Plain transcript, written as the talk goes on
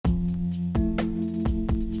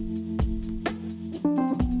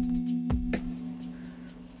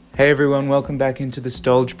Hey everyone, welcome back into the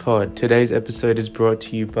Stoljpod. Today's episode is brought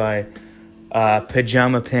to you by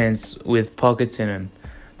pajama pants with pockets in them.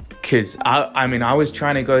 Because, I was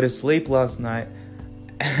trying to go to sleep last night,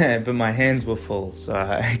 but my hands were full, so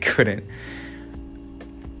I couldn't.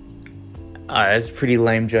 That's a pretty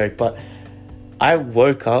lame joke, but I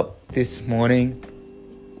woke up this morning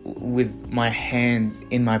with my hands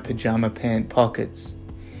in my pajama pant pockets.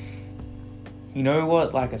 You know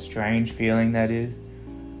what, like, a strange feeling that is?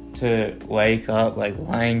 To wake up, like,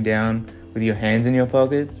 lying down with your hands in your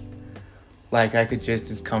pockets. Like, I could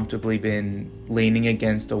just as comfortably been leaning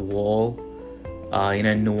against a wall in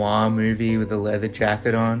a noir movie with a leather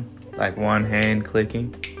jacket on, like one hand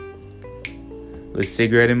clicking, with a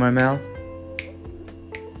cigarette in my mouth.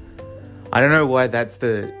 I don't know why that's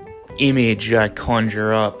the image I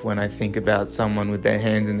conjure up when I think about someone with their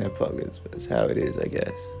hands in their pockets, but it's how it is, I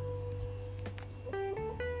guess.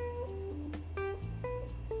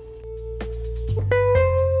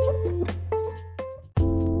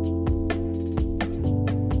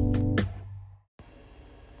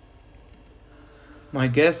 My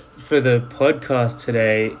guest for the podcast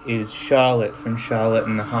today is Charlotte from Charlotte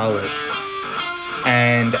and the Harlots.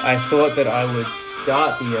 And I thought that I would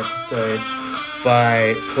start the episode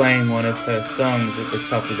by playing one of her songs at the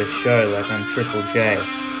top of the show, like I'm Triple J.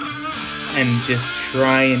 And just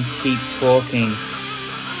try and keep talking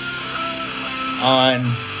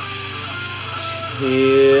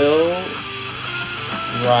until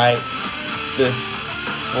right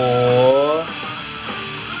before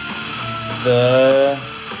the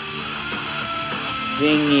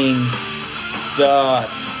singing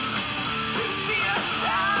starts.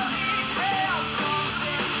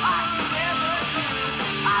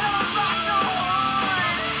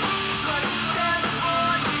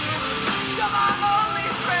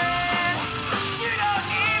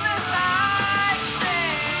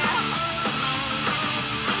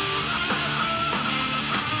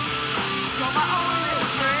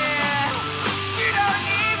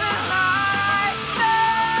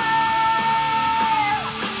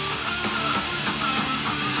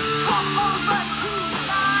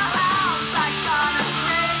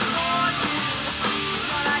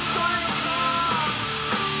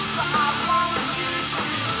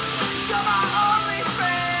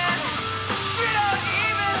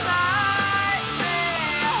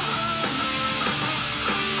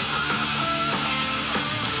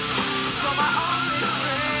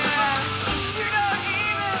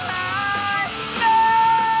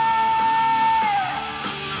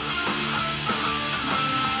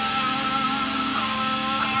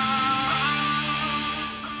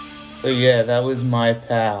 So yeah, that was My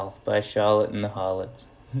Pal by Charlotte and the Harlots.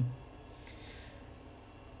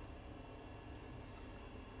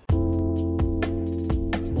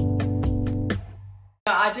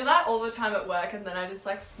 I do that all the time at work and then I just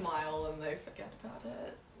like smile and they forget about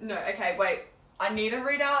it. No, okay, wait. I need to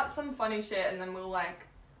read out some funny shit and then we'll like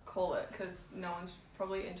call it because no one's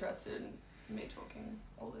probably interested in me talking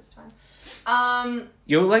all this time.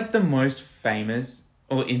 You're like the most famous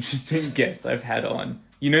or interesting guest I've had on.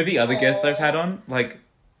 You know the other guests I've had on? Like,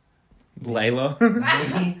 Layla.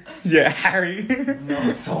 Yeah, Harry. No,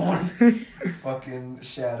 Thorn. Fucking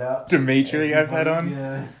shout out. Dimitri I've had on.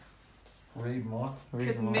 Yeah. Reed Moth.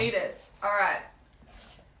 Cosmetis. Alright.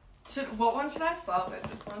 What one should I start with?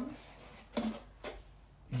 This one?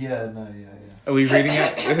 Yeah. Are we reading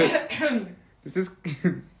out? This is...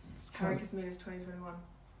 Harry Cosmetis 2021.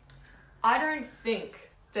 I don't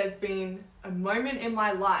think there's been a moment in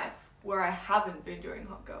my life where I haven't been doing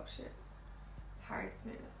hot girl shit. Harry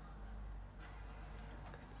Cosmetis.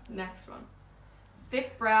 Next one.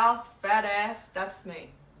 Thick brows, fat ass, that's me.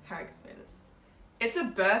 Harry Cosmetis. It's a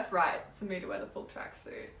birthright for me to wear the full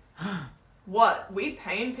tracksuit. What? We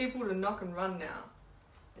paying people to knock and run now?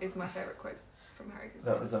 Is my favourite quotes from Harry Cosmetis.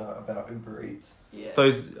 That was about Uber Eats. Yeah.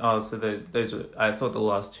 Those were... I thought the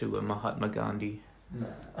last two were Mahatma Gandhi. Nah.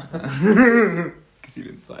 Because you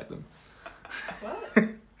didn't cite them. What?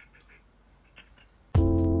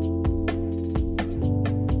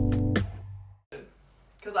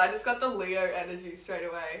 Because I just got the Leo energy straight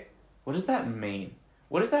away. What does that mean?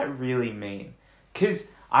 What does that really mean? Because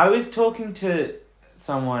I was talking to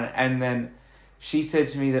someone and then she said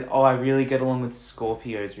to me that, I really get along with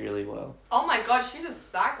Scorpios really well. Oh my god, she's a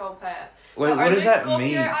psychopath. Wait, the what only does that Scorpio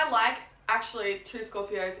mean? I like, actually, two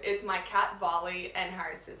Scorpios, is my cat Varley and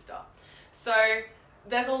Harry's sister. So,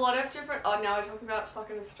 there's a lot of different... Oh, now we're talking about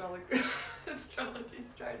fucking astrology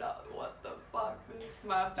straight up. What the fuck? This is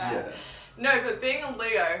my bad. Yeah. No, but being a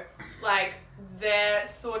Leo, like, their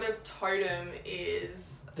sort of totem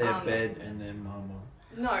is... Their bed and their mama.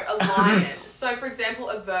 No, a lion. So, for example,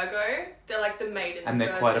 a Virgo, they're like the maiden. And they're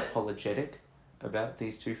virgin. quite apologetic about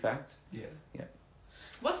these two facts. Yeah.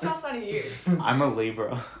 What star sign are you? I'm a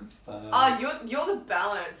Libra. You're the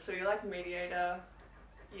balance, so you're like mediator.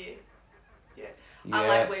 Yeah. Yeah. I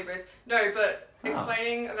like Libras. No, but Oh.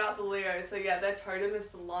 explaining about the Leo, so yeah, their totem is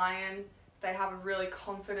the lion. They have a really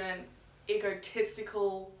confident,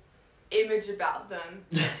 egotistical image about them.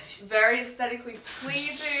 Very aesthetically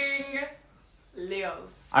pleasing.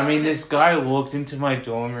 Leos. I mean, this guy walked into my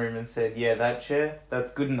dorm room and said, yeah, that chair,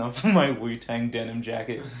 that's good enough for my Wu-Tang denim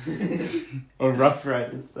jacket. Or Rough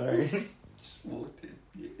Riders, sorry. Just walked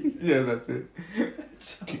in. Yeah, that's it.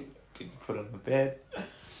 Didn't put on the bed.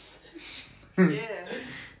 Yeah.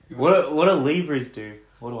 What do Libras do?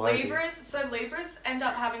 What do Libras end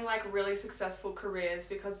up having like really successful careers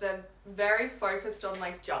because they're very focused on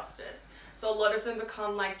like justice. So a lot of them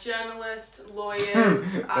become like journalists, lawyers,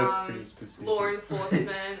 That's pretty specific. law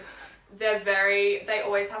enforcement. They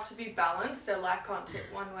always have to be balanced. Their life can't tip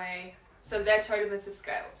one way. So their totem is the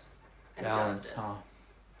scales and Balance, justice.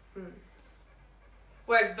 huh?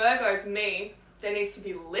 Whereas Virgo's me, there needs to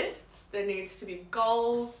be lists, there needs to be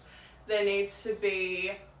goals, there needs to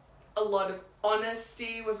be a lot of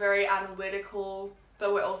honesty. We're very analytical,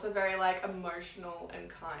 but we're also very like emotional and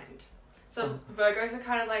kind. So Virgos are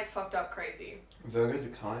kind of like fucked up crazy. Virgos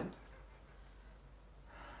are kind?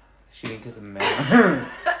 She didn't get the memo.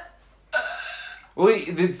 Well,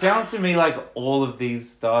 it sounds to me like all of these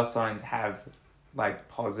star signs have like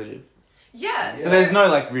positive. Yeah. So there's no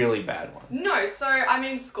like really bad ones. No, so I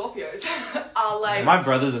mean Scorpios are like... My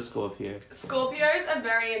brother's a Scorpio. Scorpios are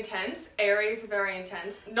very intense. Aries are very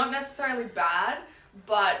intense. Not necessarily bad,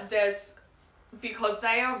 but because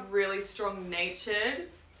they are really strong natured,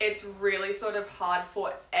 it's really sort of hard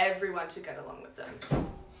for everyone to get along with them.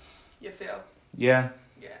 You feel? Yeah.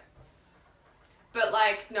 Yeah. But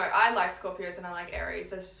like, no, I like Scorpios and I like Aries.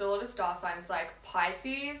 There's just a lot of star signs like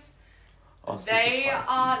Pisces. Oscar's They a Pisces.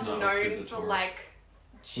 are No, Oscar's a known for Taurus. like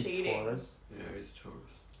He's cheating. Taurus. Yeah, he's a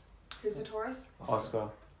Taurus. Who's a Taurus? Oscar.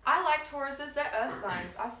 I like Tauruses. They're earth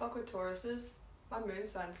signs. I fuck with Tauruses. My moon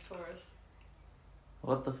sign's Taurus.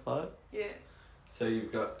 What the fuck? Yeah. So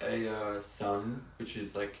you've got a sun, which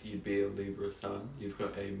is like you'd be a Libra sun. You've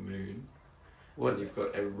got a moon. What? And you've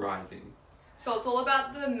got a rising. So it's all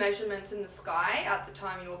about the measurements in the sky at the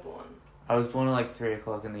time you were born. I was born at like 3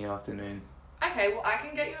 o'clock in the afternoon. Okay, well I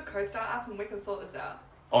can get you a CoStar app and we can sort this out.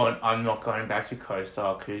 Oh, I'm not going back to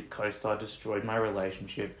CoStar. CoStar destroyed my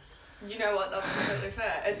relationship. You know what? That's completely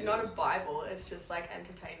fair. It's not a Bible. It's just like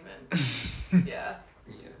entertainment. Yeah.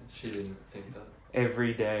 Yeah, she didn't think that.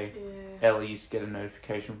 Every day, Yeah. Ellie used to get a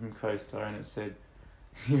notification from CoStar and it said,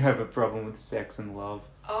 you have a problem with sex and love.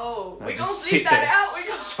 Oh, I we gonna just bleep sit that there out. We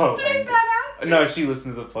gonna so bleep angry. that out. No, she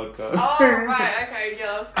listened to the podcast. Oh right. Okay.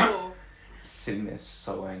 Yeah, that's cool. Sitting there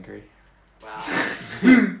so angry. Wow.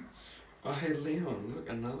 Oh, hey, Leon, look,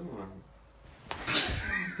 another one.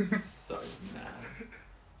 So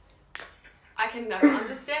mad. I can never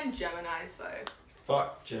understand Geminis though.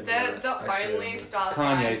 Fuck Gemini. They're the Actually, only star Kanye's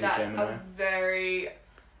signs a that Gemini. are very...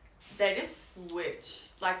 They just switch.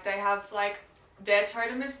 Like, they have, like... Their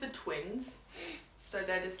totem is the twins. So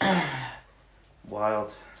they're just like...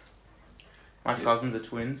 Wild. My Yeah. cousins are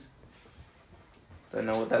twins. Don't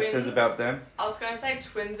know what that says Twins. about them. I was going to say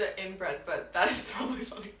twins are inbred, but that is probably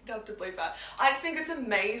something you'd have to bleep out. I just think it's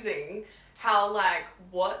amazing how, like,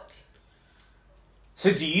 what...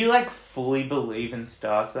 So do you like fully believe in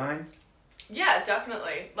star signs? Yeah,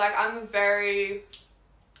 definitely. Like, I'm a very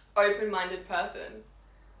open-minded person.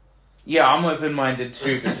 Yeah, I'm open-minded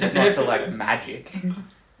too, but just not to like magic.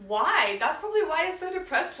 Why? That's probably why you're so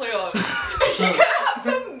depressed, Leon. You can have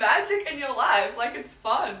some magic in your life. Like, it's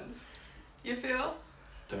fun. You feel?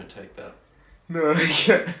 Don't take that. No,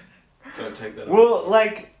 yeah. Don't take that. Well,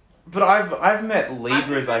 like, but I've met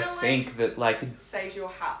Libras. I I'm gonna, think that like Sage your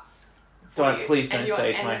house. Don't- for you, please don't and your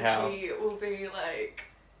sage my energy will be like...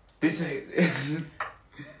 this is this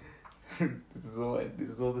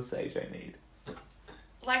is all the sage I need.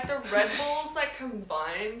 Like, the Red Bulls, like,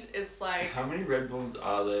 combined is like... How many Red Bulls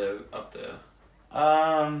are there up there?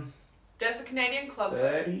 There's a Canadian club,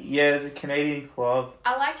 though. 30. Yeah, there's a Canadian club.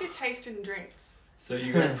 I like your taste in drinks. So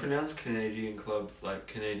you guys pronounce Canadian clubs like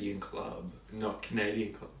Canadian club, not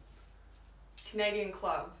Canadian club. Canadian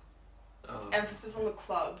club. Oh. Emphasis on the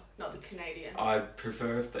club, not the Canadian. I'd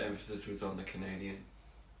prefer if the emphasis was on the Canadian.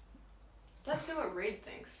 Let's see what Reed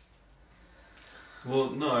thinks.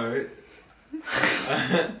 Well, no.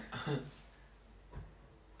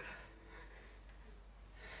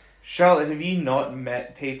 Charlotte, have you not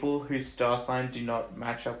met people whose star signs do not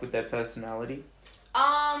match up with their personality?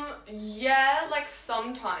 Yeah, like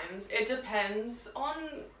sometimes. It depends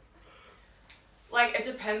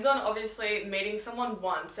on obviously meeting someone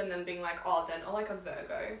once and then being like, oh, then or like a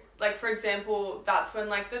Virgo. Like for example, that's when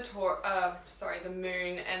like the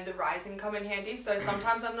moon and the rising come in handy. So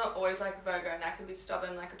sometimes I'm not always like a Virgo and I can be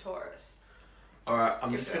stubborn like a Taurus. Alright,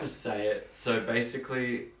 I'm just going to say it. So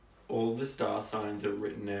basically, all the star signs are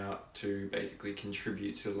written out to basically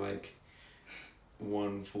contribute to like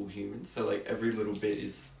one full human. So like every little bit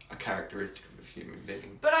is a characteristic of a human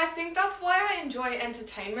being. But I think that's why I enjoy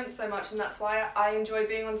entertainment so much, and that's why I enjoy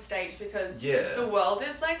being on stage, because the world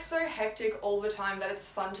is like so hectic all the time that it's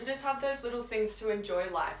fun to just have those little things to enjoy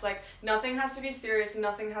life. Like nothing has to be serious and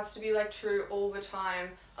nothing has to be like true all the time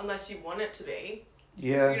unless you want it to be.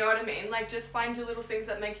 Yeah. You know what I mean? Like just find your little things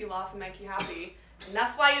that make you laugh and make you happy, and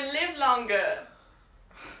that's why you live longer.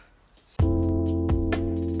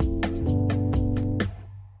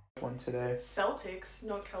 Today. Celtics,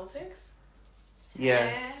 not Celtics?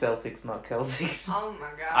 Yeah, Celtics, not Celtics. Oh my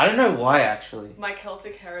god. I don't know why, actually. My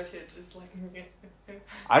Celtic heritage is like...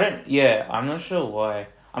 I'm not sure why.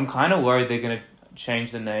 I'm kind of worried they're going to change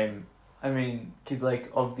the name. I mean, because like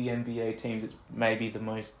of the NBA teams, it's maybe the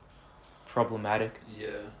most problematic.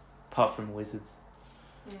 Yeah. Apart from Wizards.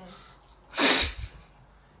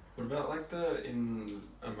 What about like in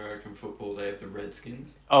American football they have the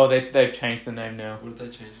Redskins? Oh, they've changed the name now. What did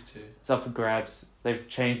they change it to? It's up for grabs. They've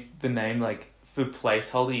changed the name, like for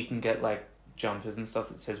placeholder you can get like jumpers and stuff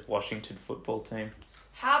that says Washington Football Team.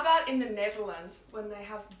 How about in the Netherlands when they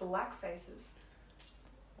have black faces?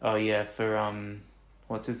 Oh yeah, for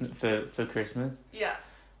what's his for Christmas? Yeah.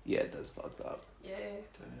 Yeah, that's fucked up. Yeah.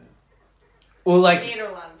 Well, like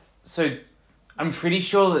Netherlands. So I'm pretty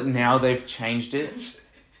sure that now they've changed it.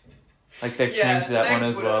 Like, they've changed that one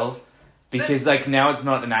as well. Because, like, now it's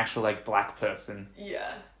not an actual, like, black person.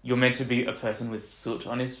 Yeah. You're meant to be a person with soot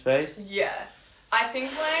on his face. Yeah. I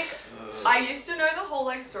think, like, I used to know the whole,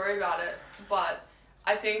 like, story about it, but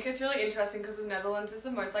I think it's really interesting because the Netherlands is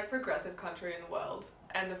the most, like, progressive country in the world.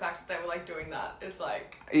 And the fact that they were, like, doing that is,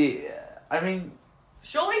 like... Yeah, I mean...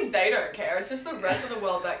 Surely they don't care. It's just the rest of the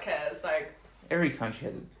world that cares, like... Every country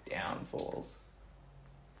has its downfalls.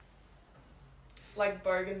 Like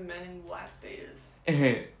bogan men in wife beaters.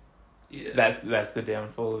 Yeah. That's the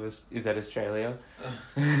downfall of us. Is that Australia?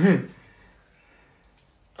 I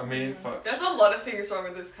mean, fuck. There's a lot of things wrong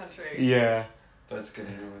with this country. Yeah. That's good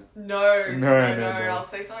anyway. No. No. I'll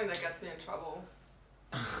say something that gets me in trouble.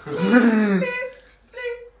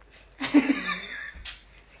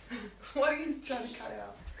 What are you trying to cut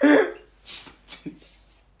out?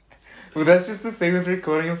 Well, that's just the thing with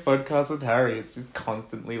recording a podcast with Harry. It's just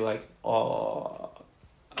constantly like, oh,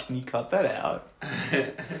 can you cut that out?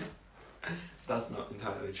 That's not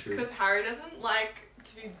entirely true. Because Harry doesn't like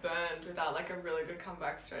to be burned without like a really good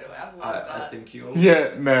comeback straight away. I've learned that. I think you'll...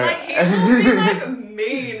 Yeah, no. Like, he will be like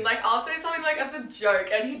mean. Like, I'll say something like as a joke,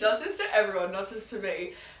 and he does this to everyone, not just to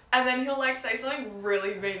me. And then he'll like say something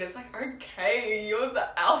really mean. It's like, okay, you're the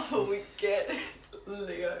alpha, we get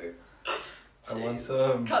Leo. I once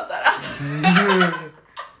cut that out.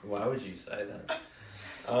 Why would you say that?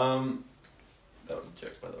 That was a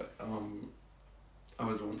joke, by the way. I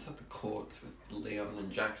was once at the courts with Leon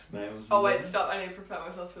and Jack Smales. Oh wait, stop! I need to prepare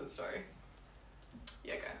myself for the story.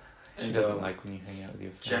 Yeah, go. She doesn't like when you hang out with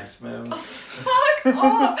your Jack friends. Smales. Fuck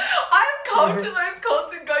off! I've come to those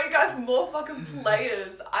courts and go, you guys more fucking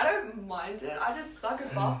players. I don't mind it. I just suck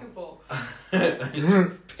at basketball. I need to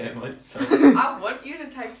prepare myself. I want you to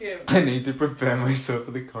take him. I need to prepare myself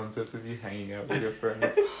for the concept of you hanging out with your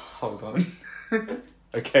friends. Hold on.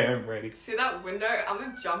 Okay, I'm ready. See that window? I'm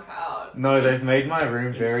gonna jump out. No, they've made my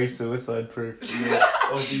room very suicide proof. Yeah.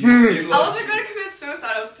 Or do you see, like, I wasn't gonna commit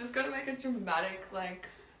suicide. I was just gonna make a dramatic, like...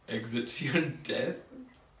 exit to your death?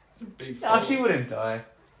 It's a big No, fall. she wouldn't die.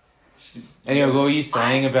 Anyway, what were you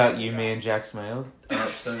saying about you, me, and Jack Smales?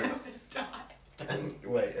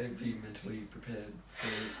 Wait, I'd be mentally prepared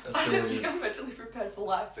for a I don't story. think I'm mentally prepared for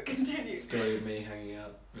life, but continue. Story of me hanging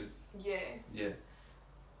out with... Yeah.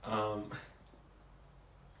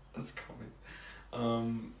 That's comic.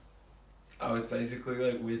 I was basically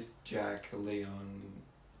like with Jack, Leon,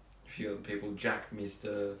 a few other people. Jack missed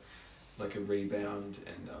a rebound,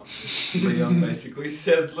 and Leon basically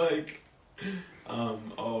said like,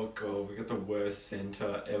 oh god, we got the worst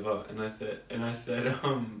center ever, and I said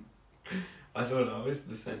I thought I was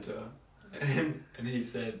the center, and he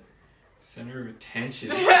said center of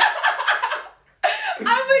attention.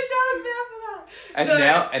 I wish I was there for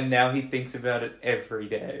that. And now he thinks about it every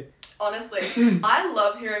day. Honestly, I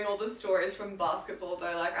love hearing all the stories from basketball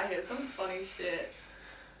though. Like, I hear some funny shit.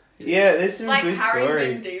 Yeah, there's some like good Harry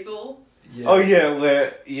stories. Vin Diesel. Yeah. Oh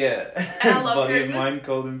yeah, And I love buddy of hearing mine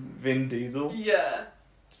called him Vin Diesel. Yeah.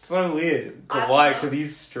 So weird. I Why? love- Because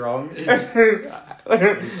he's strong.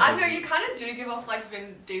 I know, you kind of do give off like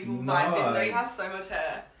Vin Diesel vibes, No. even though you have so much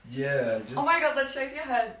hair. Yeah, just... Oh my god, let's shake your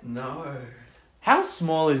head. No. How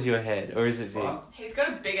small is your head, or is it big? Fuck. He's got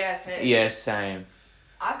a big ass head. Yeah, same.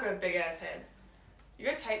 I've got a big ass head. You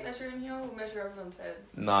got a tape measure in here? We'll measure everyone's head.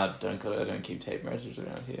 Nah, I don't keep tape measures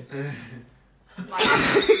around here.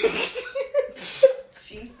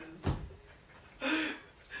 Jesus.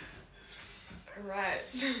 Right.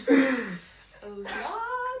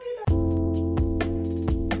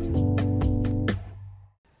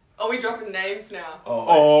 Are we dropping names now?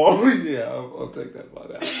 Oh, yeah, I'll take that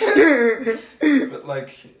part out. but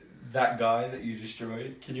like that guy that you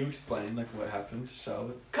destroyed, can you explain like what happened to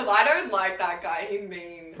Charlotte? Because I don't like that guy. He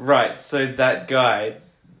mean. Right, so that guy,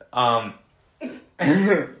 Cool.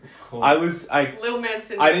 Little man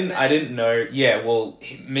syndrome. I didn't know. Yeah, well,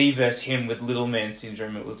 me versus him with little man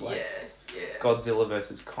syndrome. It was like Yeah. Godzilla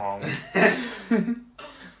versus Kong.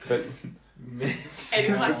 But And he's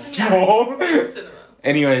like small. cinema.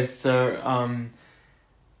 Anyway, so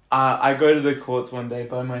I go to the courts one day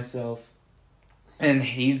by myself, and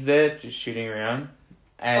he's there just shooting around.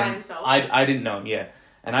 And By himself? I didn't know him, yeah.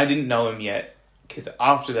 And I didn't know him yet, because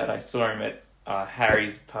after that I saw him at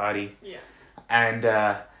Harry's party. Yeah. And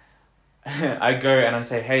I go and I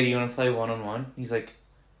say, hey, do you want to play one-on-one? He's like,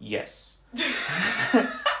 yes.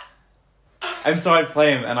 And so I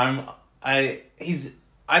play him, and I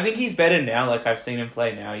think he's better now. Like, I've seen him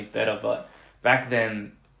play now, he's better, but back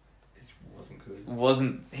then It wasn't good.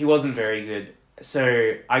 he wasn't very good.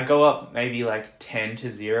 So I go up maybe like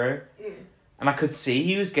 10-0, and I could see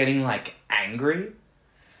he was getting like angry.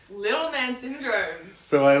 Little man syndrome.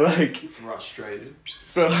 So I like Frustrated.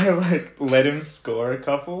 let him score a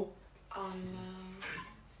couple. Oh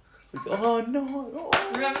no. Like, oh no.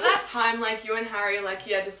 Oh. Remember that time like you and Harry like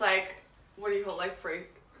you had just like what do you call it, like free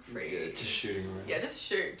Yeah, just shooting around. Yeah, just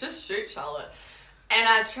shoot Charlotte. And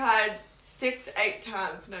I tried 6 to 8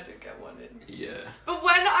 times and I didn't get one in. Yeah. But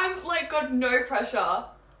when I'm like got no pressure,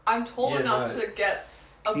 I'm tall enough to get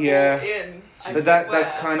a ball Yeah. in. I But that's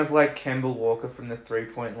swear. kind of like Kemba Walker from the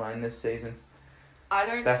 3-point line this season. I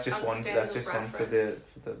don't. That's just one. understand That's the just one for reference.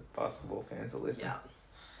 the basketball fans that listen. Yeah.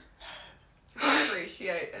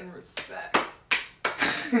 Appreciate and respect.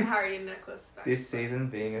 Harry and Nicholas. This season,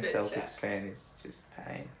 being a Fit Celtics check. fan is just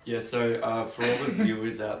pain. Yeah, so for all the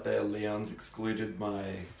viewers out there, Leon's excluded my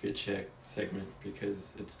fit check segment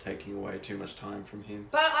because it's taking away too much time from him.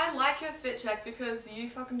 But I like your fit check because you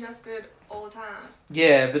fucking dress good all the time.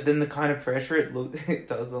 Yeah, but then the kind of pressure it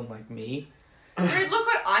does on like me. Dude, look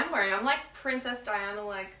what I'm wearing. I'm like Princess Diana,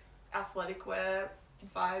 like athletic wear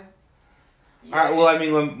vibe. Yeah. Alright, well, I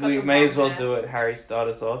mean, Got we the may as long well hair. do it. Harry, start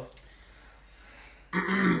us off.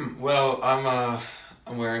 Well,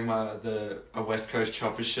 I'm wearing a West Coast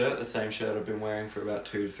Chopper shirt, the same shirt I've been wearing for about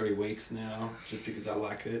 2 to 3 weeks now, just because I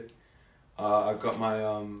like it. I've got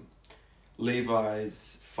my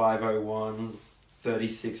Levi's 501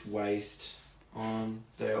 36 waist on.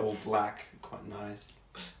 They're all black, quite nice.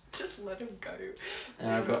 Just let him go.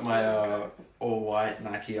 And I've got my all white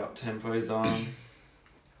Nike up tempos on.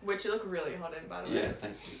 Which you look really hot in, by the way. Yeah,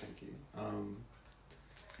 thank you.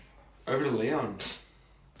 Over to Leon.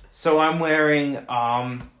 So I'm wearing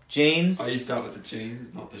jeans. Oh, you start with the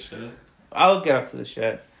jeans, not the shirt. I'll get up to the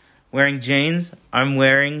shirt. Wearing jeans. I'm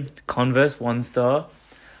wearing Converse 1 Star.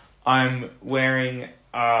 I'm wearing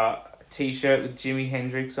a t-shirt with Jimi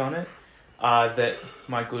Hendrix on it that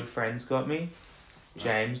my good friends got me.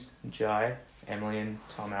 James, Jai, Emily and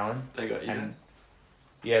Tom Allen. They got you. And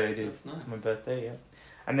yeah, they did. That's nice. My birthday, yeah.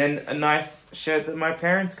 And then a nice shirt that my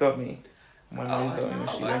parents got me. When Oh, we got me when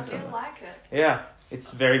I she I went do somewhere. like it. Yeah,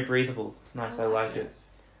 it's very breathable. It's nice. I like it. it.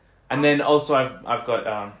 And then also I've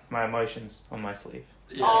got my emotions on my sleeve.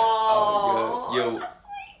 Yeah. Oh.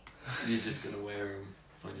 You're just gonna wear them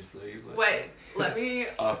on your sleeve. Like, Wait, let me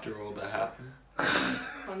After all that happened.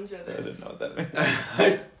 conjure I this. don't know what that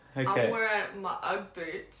means. I'm Okay. wearing my Ugg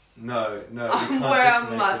boots. No. You I'm can't just wearing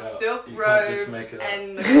make my it up. silk You can't just robe make it up.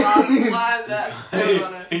 and the glass wine that's still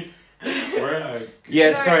on it. Right. Yeah,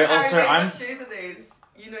 No, sorry. Harry, Also, wait, I'm. What shoes are these?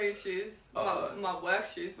 You know your shoes. Uh, my work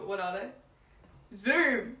shoes, but what are they?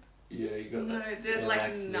 Zoom. Yeah, you got No, that. they're Air like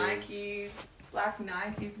Maxes. Nikes, black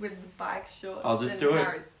Nikes with the bike shorts. I'll just and do it.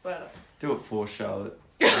 Harry's sweater. Do it for Charlotte.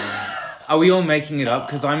 Are we all making it up?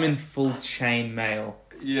 Because I'm in full chain mail.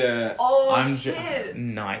 Yeah. Oh I'm shit! just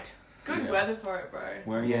night. Good Yeah. weather for it, bro.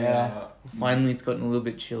 Wearing Yeah. Finally, it's gotten a little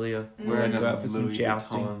bit chillier. We're wearing gonna go a out for some Louis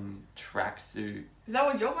jousting. Vuitton tracksuit. Is that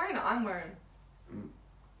what you're wearing or I'm wearing?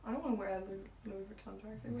 I don't want to wear a Louis Vuitton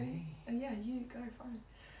tracksuit. Me. And yeah, you go fine.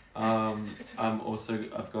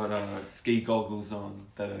 I've got ski goggles on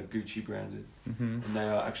that are Gucci branded, Mm-hmm. and they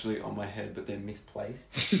are actually on my head, but they're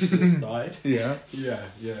misplaced to the side. Yeah. Yeah.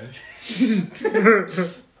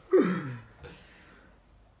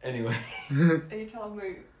 Anyway, Are you telling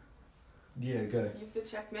me yeah, go. you fit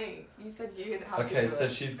check me? You said you'd have to Okay, do so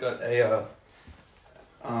it. she's got a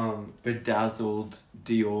bedazzled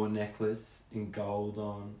Dior necklace in gold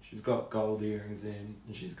on. She's got gold earrings in,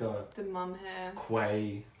 and she's got The mum hair.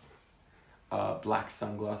 quay black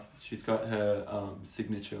sunglasses. She's got her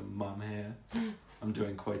signature mum hair. I'm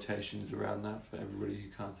doing quotations around that for everybody who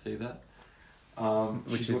can't see that.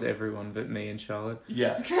 Which is everyone but me and Charlotte.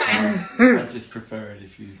 Yeah. I just prefer it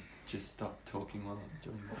if you just stop talking while I was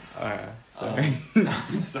doing that. Alright, sorry.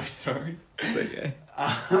 I'm so sorry. It's okay.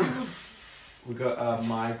 We got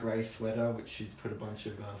my grey sweater, which she's put a bunch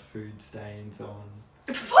of food stains on.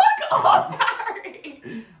 Fuck off,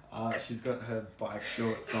 Harry! She's got her bike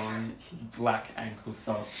shorts on, black ankle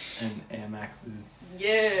socks, and Air Maxes in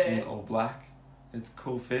Yeah. all black. It's a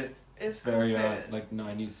cool fit. It's Very cool fit. like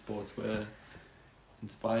 90s sportswear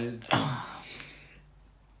inspired.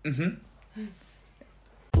 Mm-hmm.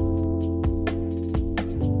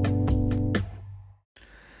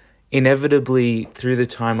 Inevitably, through the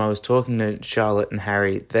time I was talking to Charlotte and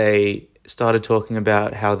Harry, they started talking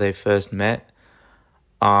about how they first met.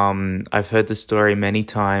 I've heard the story many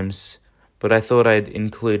times, but I thought I'd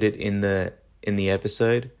include it in the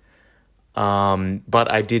episode.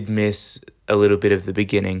 But I did miss a little bit of the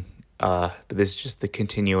beginning. But this is just the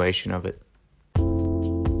continuation of it.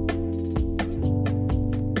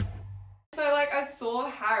 So, like, I saw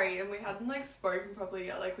Harry and we hadn't, like, spoken properly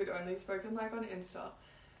yet. Like, we'd only spoken, like, on Insta.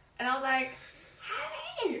 And I was like,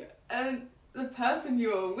 Harry! And the person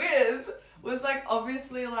you were with was, like,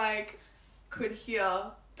 obviously, like, could hear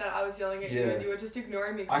that I was yelling at you Yeah. and you were just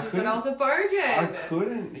ignoring me I because you said I was a bogan. I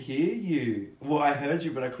couldn't hear you. Well, I heard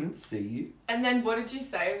you, but I couldn't see you. And then what did you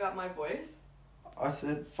say about my voice? I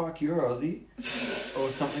said, fuck, you're Aussie. Or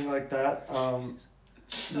something like that.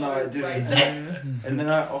 No, I didn't. Racist. And then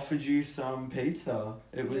I offered you some pizza.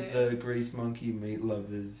 It was Yeah. the Grease Monkey Meat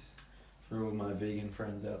Lovers. For all my vegan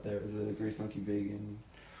friends out there, it was the Grease Monkey Vegan.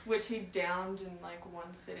 Which he downed in, like,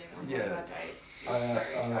 one sitting on one of Yeah. our dates. It was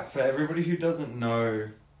very For attractive. everybody who doesn't know,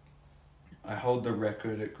 I hold the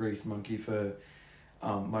record at Grease Monkey for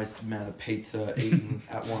most amount of pizza eaten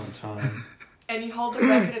at one time. And you hold the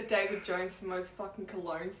record at David Jones for most fucking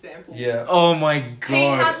cologne samples. Yeah. Oh my He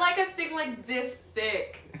had, god. like, a thing, like, this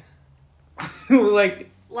thick. Like,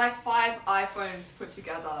 Like 5 iPhones put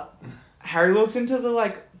together. Harry walks into the,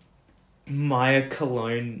 like, Maya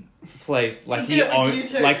Cologne place. Like, He did it with you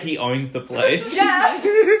too. like he owns the place. Yeah,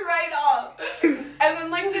 straight up. And then,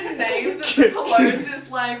 like, the names of the colognes is,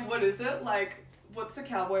 like, what is it? Like, what's the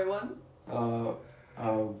cowboy one?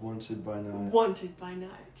 Wanted by Night. Wanted by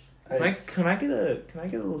Night. Can I get a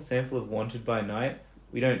little sample of Wanted by Night?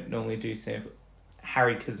 We don't normally do sample.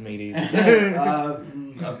 Harry Cosmedes.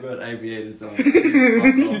 I've got aviators on.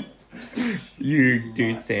 Fuck off. You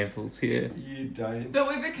do samples here. You don't. But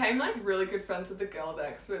we became, like, really good friends with the girl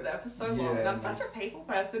decks. We were there for so long. Yeah. And I'm such a people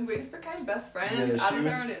person. We just became best friends. Yeah, Added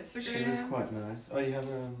her on Instagram. she was quite nice. Oh, you have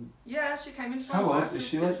Yeah, she came into my How life. old is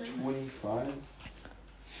she? Like 25.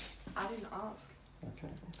 I didn't ask.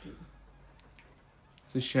 Okay.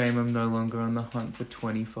 It's a shame I'm no longer on the hunt for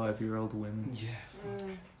 25-year-old women. Yeah.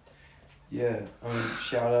 Mm. Yeah.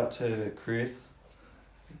 Shout out to Chris.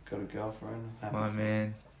 Got a girlfriend. Happy My for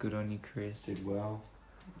man, good on you, Chris. Did well.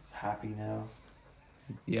 He's happy now.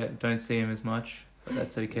 Yeah, don't see him as much, but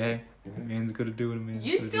that's okay. Yeah. A man's got to do what a man's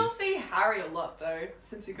You gotta still do. see Harry a lot, though,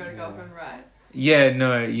 since you got a Yeah. girlfriend, right? Yeah,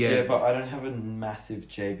 no, Yeah, yeah. but I don't have a massive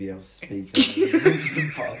JBL speaker.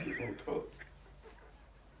 The basketball court.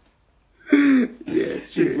 Yeah,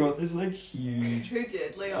 She true. brought this like huge Who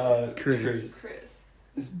did? Leon? Chris.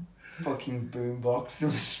 Chris. fucking boombox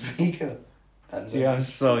of a speaker. Dude, I'm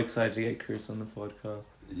so excited to get Chris on the podcast.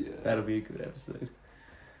 Yeah. That'll be a good episode.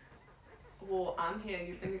 Well, I'm here.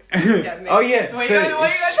 You've been excited to get me. Oh, yeah, So what so- are you going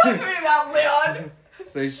to talk to me about, Leon?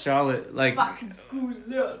 So Charlotte, like, Back in school,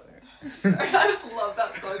 Leon. I just love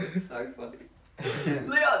that song. It's so funny.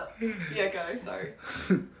 Leon. Yeah, go. Sorry.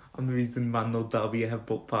 I'm the reason man no derby have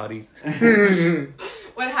book parties.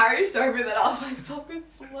 When Harry showed me that, I was like, fucking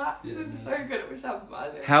slap. Yeah, This is nice. so good. I wish I was by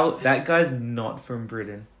there. How that guy's not from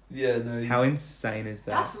Britain. Yeah, no. he's- How insane is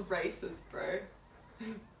that? That's racist, bro.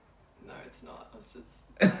 No, it's not. I was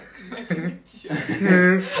just making a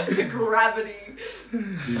joke. The gravity.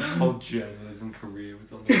 His whole journalism career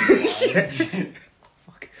was on the line.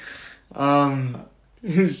 Fuck.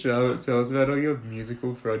 Charlotte, tell us about all your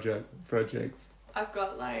musical projects. I've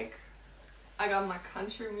got like, I got my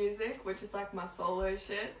country music, which is like my solo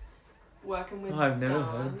shit. Working with I've never Dan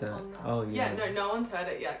heard that. on that. Oh, yeah. No one's heard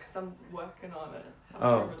it yet because I'm working on it.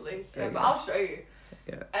 Oh, Haven't released there yet, you but go. I'll show you.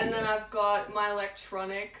 Yeah. And then I've got my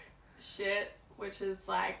electronic shit, which is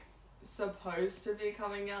like supposed to be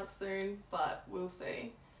coming out soon, but we'll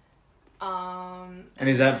see. And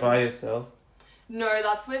is that by yourself? No,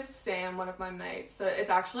 that's with Sam, one of my mates. So it's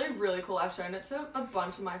actually really cool. I've shown it to a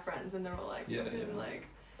bunch of my friends, and they're all like, Yeah, fucking,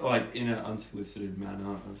 yeah. like, in an unsolicited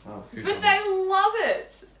manner of who's but on they it. love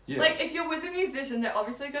it. Yeah. Like, if you're with a musician, they're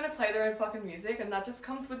obviously gonna play their own fucking music, and that just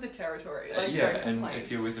comes with the territory. Like, yeah, don't and complain.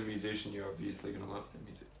 if you're with a musician, you're obviously gonna love their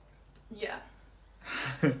music. Yeah.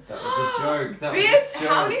 That was a joke. That was Bitch, a joke.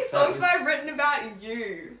 how many That songs was- have I written about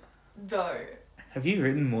you, though? Have you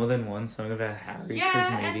written more than one song about Harry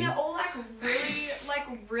Yeah, and Cosmedes? they're all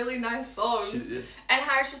really nice songs. It's- And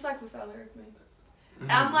Harry's just like, what's that lyric mean?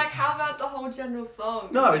 And I'm like, how about the whole general song?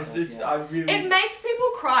 No, it's Yeah. I really. It makes people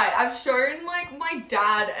cry. I've shown like my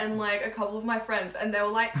dad and like a couple of my friends, and they were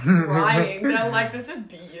like crying. They're like, "This is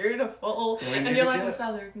beautiful," We and need you're to like, get- "What's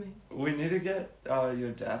that lyric mean?" We need to get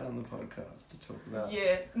your dad on the podcast to talk about.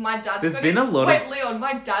 Yeah, my dad's. There's gonna... been a lot Wait, of- Leon,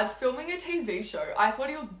 my dad's filming a TV show. I thought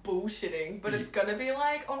he was bullshitting, but it's gonna be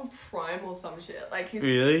like on Prime or some shit. Like he's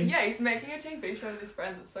Really? Yeah, he's making a TV show with his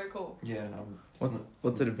friends. It's so cool. Yeah.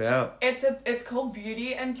 What's it about? It's called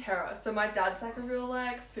Beauty and Terror. So my dad's like a real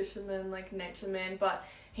like fisherman, like nature man, but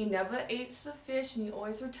he never eats the fish and he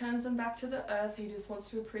always returns them back to the earth. He just wants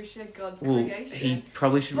to appreciate God's Well, creation. he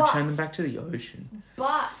probably should But- return them back to the ocean.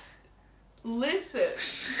 But listen,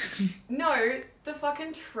 no, the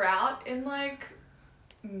fucking trout in like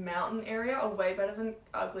mountain area are way better than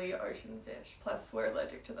ugly ocean fish. Plus, we're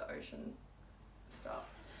allergic to the ocean stuff.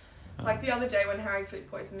 It's like the other day when Harry food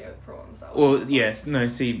poisoned me with prawns. That was Well, awful. yes, no.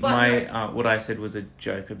 See, But my what I said was a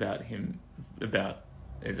joke about him. About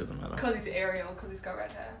it doesn't matter. Because he's Ariel, because he's got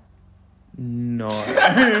red hair. No.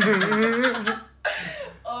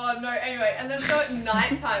 Oh no, anyway, and then so at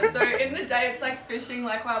night time, so in the day it's like fishing,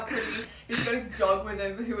 like wow pretty, he's got his dog with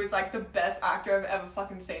him who is like the best actor I've ever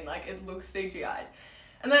fucking seen, like it looks CGI'd.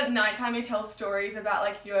 And then at nighttime he tells stories about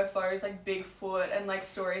like UFOs, like Bigfoot, and like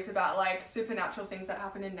stories about like supernatural things that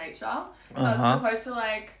happen in nature. So Uh-huh. it's supposed to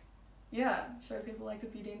like, yeah, show people like the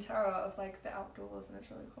beauty and terror of like the outdoors, and it's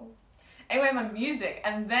really cool. Anyway, my music,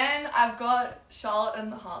 and then I've got Charlotte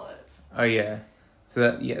and the Harlots. Oh yeah. So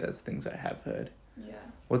that's things I have heard. Yeah.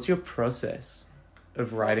 What's your process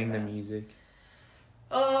of writing the Process. music?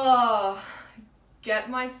 Oh, get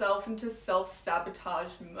myself into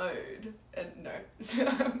self-sabotage mode. And no,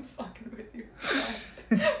 I'm fucking with you.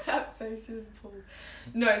 That face is pulled.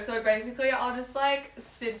 No, so basically I'll just like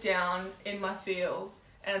sit down in my feels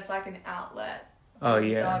and it's like an outlet. Oh So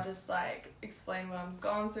yeah. I'll just like explain what I'm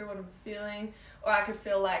going through, what I'm feeling. Or I could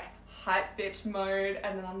feel like hype bitch mode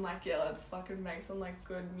and then I'm like, yeah, let's fucking make some like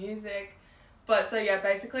good music. But so yeah,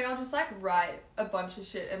 basically I'll just like write a bunch of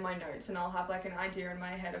shit in my notes and I'll have like an idea in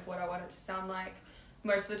my head of what I want it to sound like.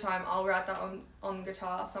 Most of the time I'll write that on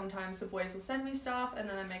guitar. Sometimes the boys will send me stuff and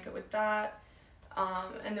then I make it with that.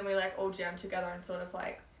 And then we like all jam together and sort of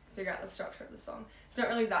like figure out the structure of the song. It's not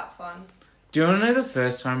really that fun. Do you want to know the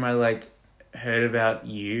first time I like heard about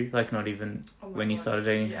you? Like not even Oh my when you God. started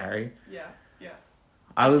dating Yeah. Harry. Yeah, yeah.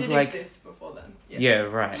 I was did like, exist before then. yeah,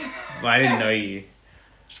 right. But I didn't know you.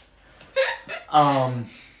 I'm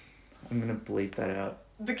gonna bleep that out.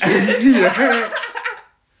 The kids. Yeah.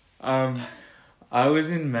 I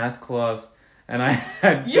was in math class and I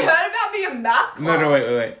had You heard about me in math class? no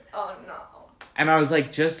wait. Oh no. And I was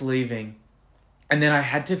like just leaving, and then I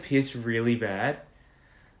had to piss really bad,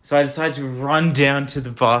 so I decided to run down to the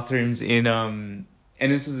bathrooms in and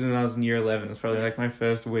this was when I was in year 11. It was probably like my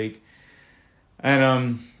first week,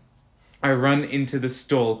 and I run into the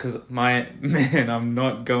stall because I'm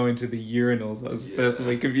not going to the urinals. That was the first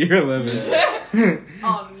week of year 11.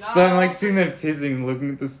 Oh no. So I'm like sitting there pissing,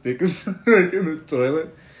 looking at the stickers like in the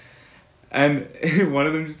toilet, and one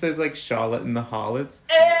of them just says like Charlotte and the Harlots,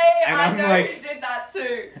 Hey, and I I'm know like- who did that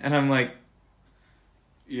too. and I'm like,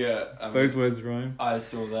 Yeah. those words rhyme. I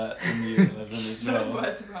saw that in year 11 as Those well.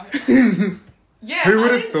 words right. Yeah, Who how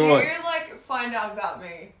would've did thought? you like find out about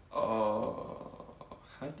me? Oh,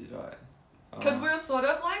 how did I? Because we were sort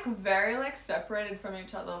of like very like separated from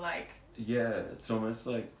each other. Like, Yeah, it's almost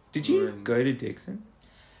like. Did we're you in- go to Dixon?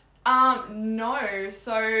 no.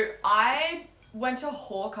 So I went to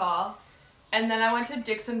Hawker, and then I went to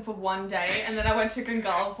Dixon for one day, and then I went to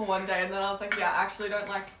Gungahlin for one day, and then I was like, yeah, I actually don't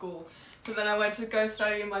like school. So then I went to go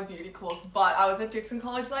study in my beauty course, but I was at Dixon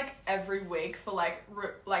College like every week for like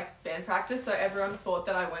band practice, so everyone thought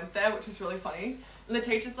that I went there, which was really funny. And the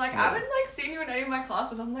teacher's like, I haven't like seen you in any of my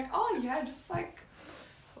classes. I'm like, oh yeah, just like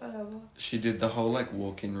whatever. She did the whole like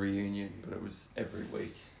walk-in reunion, but it was every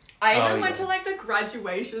week. I even went to like the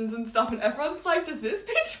graduations and stuff, and everyone's like, does this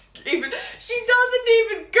bitch even, she doesn't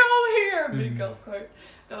even go here. Big girls quote.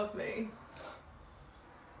 That was me.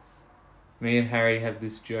 Me and Harry have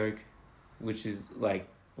this joke, which is like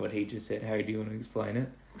what he just said. Harry, do you want to explain it?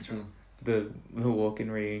 Which one? The walk-in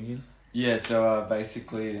reunion. Yeah, so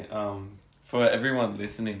basically, for everyone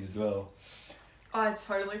listening as well. Oh, I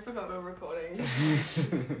totally forgot we were recording.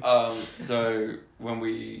 So when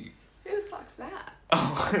we... Who the fuck's that?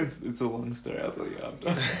 Oh, it's a long story. I'll tell you after.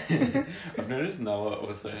 I've noticed Noah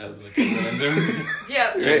also has like a random...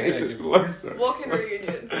 Yeah, it's a long story. walk-in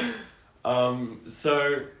reunion.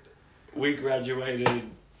 So we graduated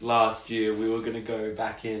last year. We were going to go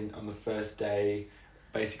back in on the first day,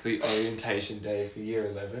 basically orientation day for year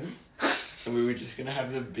 11s. And we were just going to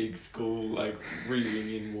have the big school like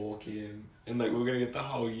reunion walk in. And like we were going to get the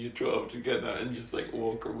whole year 12 together and just like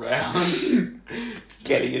walk around.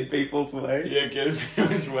 Getting in people's way. Yeah, getting in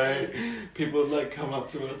people's way. People would like come up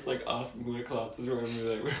to us like asking where classes were and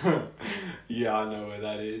we're like, yeah, I know where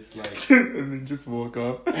that is. Like, and then just walk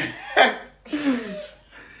off.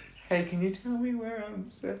 Hey, can you tell me where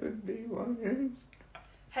 7B1 is?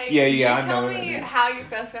 Hey, Yeah, can yeah, I you tell know me what it is. how you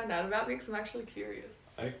first found out about me? Because I'm actually curious.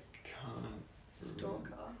 I can't.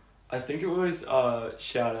 Stalker. I think it was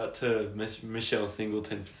shout out to Michelle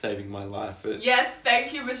Singleton for saving my life. Yes,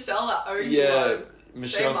 thank you, Michelle. I owe you Yeah, one.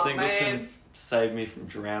 Michelle Save up, Singleton man. saved me from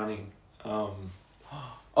drowning.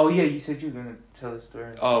 Oh yeah, you said you were gonna tell a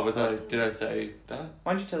story. Oh, did I say that?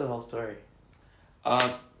 Why don't you tell the whole story?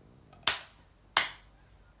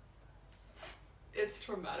 It's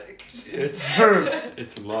traumatic.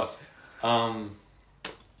 It's a lot.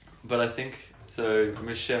 But I think so.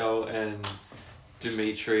 Michelle and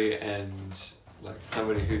Dimitri and like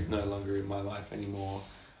somebody who's no longer in my life anymore.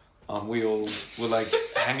 We all were like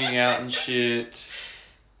hanging out and shit,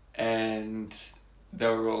 and they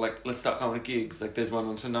were all like, "Let's start going to gigs. Like, there's one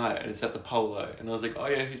on tonight, and it's at the Polo." And I was like, "Oh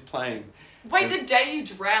yeah, who's playing?" Wait, And- the day you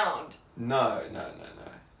drowned. No.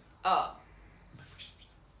 Oh.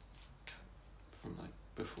 From like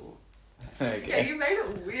before. Yeah, Okay. you made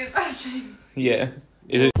it weird, actually. Yeah.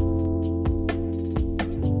 Is it?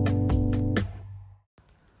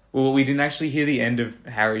 Well, we didn't actually hear the end of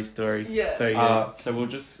Harry's story. Yeah. So yeah. So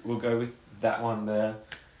we'll go with that one there.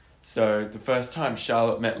 So the first time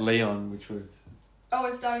Charlotte met Leon, which was Oh,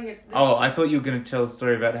 we're starting it. Oh, I thought you were going to tell a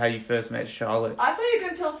story about how you first met Charlotte. I thought you were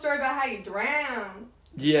going to tell a story about how you drowned.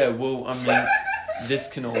 yeah. Well, I mean, this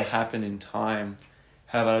can all happen in time.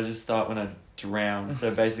 How about I just start when I drowned?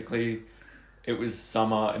 So basically, it was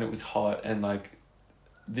summer and it was hot, and like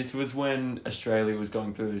this was when Australia was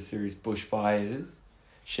going through the serious bushfires.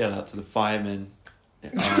 Shout out to the firemen,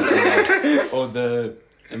 and, like, all the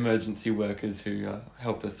emergency workers who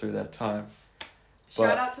helped us through that time.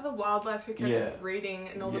 Shout out to the wildlife who kept Yeah. breeding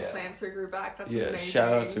and all the Yeah. plants who grew back. That's Yeah, amazing.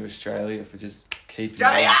 shout out to Australia for just keeping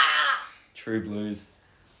Australia! on. True blues.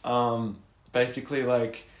 Basically,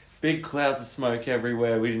 like, big clouds of smoke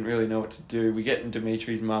everywhere. We didn't really know what to do. We get in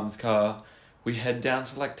Dimitri's mum's car. We head down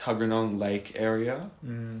to, like, Tuggeranong Lake area.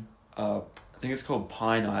 I think it's called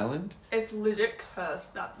Pine Island. It's legit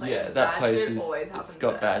cursed, that place. Yeah, that Bad place shit always happens it's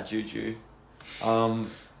got there. bad juju.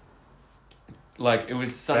 Like, it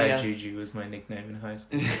was sunny Bad as... Juju was my nickname in high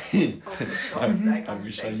school. Oh, for God's sake, I I'm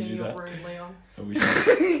wish I staging knew your that. room, Leon. I wish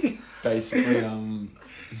I... Basically,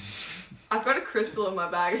 I've got a crystal in my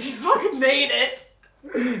bag if you fucking need it.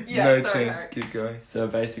 Yeah, No sorry, chance, Harry. keep going. So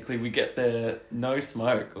basically, we get there, no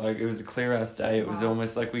smoke. Like, it was a clear ass day. It was Wow.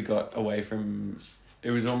 almost like we got away from... It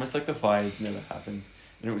was almost like the fires never happened.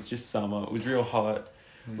 And it was just summer. It was real hot.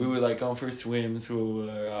 We were, like, going for swims. We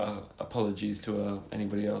were... apologies to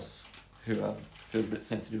anybody else who feels a bit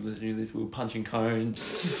sensitive listening to this. We were punching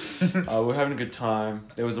cones. We were having a good time.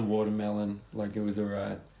 There was a watermelon. Like, it was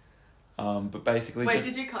alright. But basically Wait, just...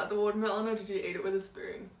 did you cut the watermelon or did you eat it with a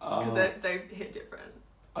spoon? Because they hit different.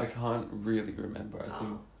 I can't really remember.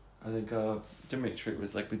 I think Dimitri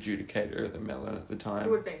was like the judicator of the melon at the time. It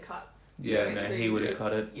would have been cut. Yeah, Dimitri no, he would have is-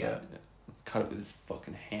 cut it. Yeah. Cut it with his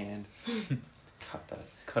fucking hand. Cut that.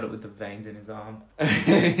 Cut it with the veins in his arm.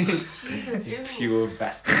 Jesus, ew. Pure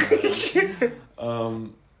vascular.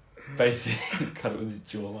 Basically, cut it with his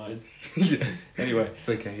jawline. Anyway, It's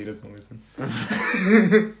okay, he doesn't listen.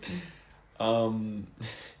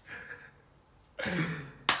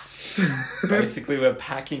 basically we're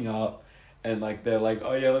packing up and like they're like,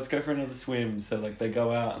 oh yeah, let's go for another swim. So like they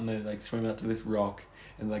go out and they like swim out to this rock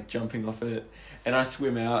and like jumping off it, and I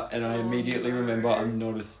swim out and I immediately remember I'm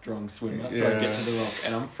not a strong swimmer, so I get to the rock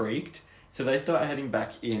and I'm freaked. So they start heading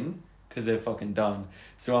back in because they're fucking done.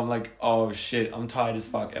 So I'm like, oh shit, I'm tired as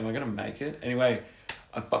fuck. Am I gonna make it? Anyway,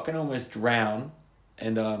 I fucking almost drown,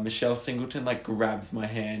 and Michelle Singleton like grabs my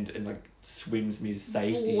hand and like swims me to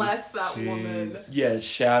safety. Bless that woman. Yeah,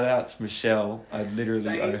 shout out to Michelle. I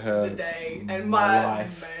literally owe her the day and my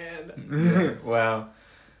life. Man. Wow.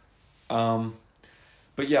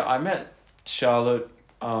 But yeah, I met Charlotte.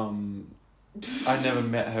 I never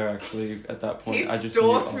met her actually at that point. He I just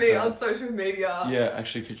stalked knew me of her. on social media. Yeah,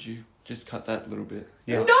 actually, could you just cut that little bit?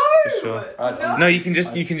 Yeah. No. For sure. No. No, you can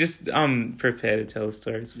just prepare to tell the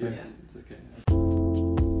stories. Yeah, it's okay.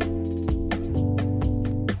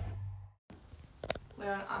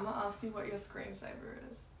 Leon, I'm gonna ask you what your screensaver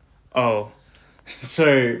is. Oh,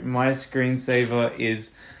 so my screensaver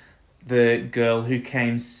is the girl who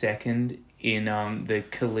came second in the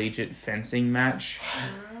collegiate fencing match.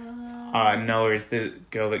 Noah is the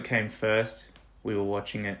girl that came first. We were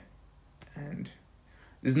watching it, and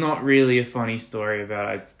there's not really a funny story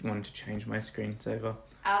about it. I wanted to change my screensaver.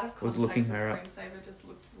 Out of context, Was looking the her up. screensaver just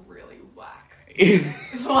looks really whack.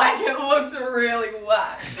 Like, it looks really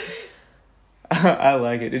whack. I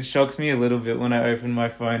like it. It shocks me a little bit when I open my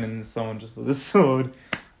phone and someone just with a sword.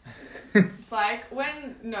 It's like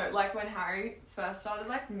when Harry first started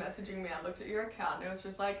like messaging me, I looked at your account and it was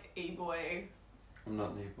just like e-boy. I'm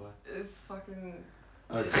not an e-boy. Fucking.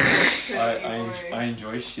 I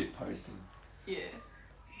enjoy shit posting. Yeah.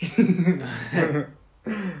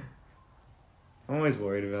 I'm always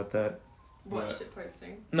worried about that. What Right. shit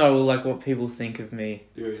posting? No, well, like what people think of me.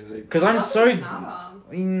 Really? Because I'm Doesn't so...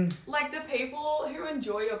 matter. Like the people who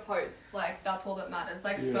enjoy your posts, like that's all that matters.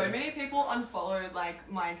 Like so Yeah. many people unfollow like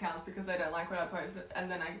my accounts because they don't like what I post, and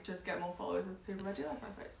then I just get more followers of people that do like my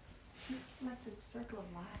posts. Just like this circle of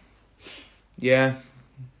life. Yeah.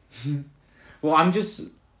 Well,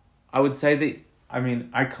 I would say that,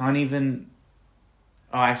 I can't even...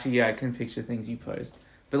 Oh, actually, yeah, I can picture things you post.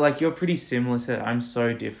 But, like, you're pretty similar to... I'm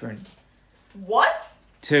so different What?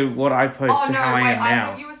 to what I post Oh to no, how wait, I am now. I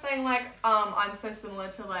think you were saying like, I'm so similar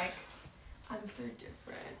to like, I'm so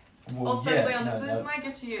different. Well, Also, yeah, Leon, no, this is my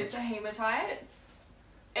gift to you. It's a hematite.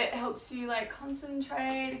 It helps you like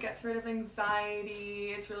concentrate. It gets rid of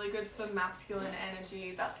anxiety. It's really good for masculine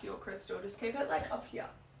energy. That's your crystal. Just keep it like up here.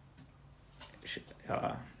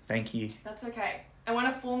 Thank you. That's okay. And when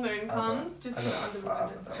a full moon comes, just put it under the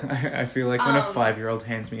windowsill. I feel like when a 5-year-old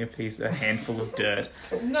hands me a handful of dirt.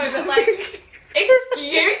 No, but like, excuse me? Do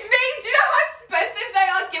you know how expensive they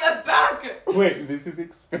are? Give it back. Wait, this is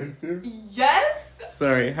expensive? Yes.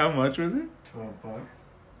 Sorry, how much was it? $12.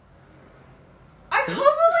 I can't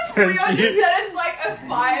believe Thank Leon you. just said it's like a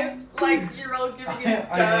 5-year-old giving you dirt.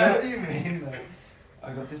 I know what you mean though.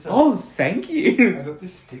 I got this. Oh, thank you. I got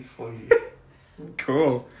this stick for you.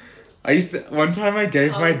 Cool. One time I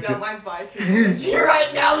gave my Viking energy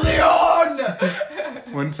right now, Leon!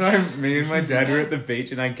 One time, me and my dad were at the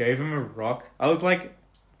beach and I gave him a rock. I was like,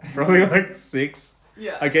 probably like 6.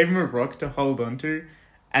 Yeah. I gave him a rock to hold on to,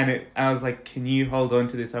 and I was like, can you hold on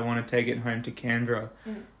to this? I want to take it home to Canberra.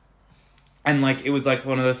 Mm. And like, it was like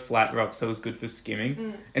one of the flat rocks, so it was good for skimming.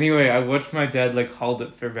 Mm. Anyway, I watched my dad like hold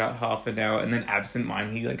it for about half an hour, and then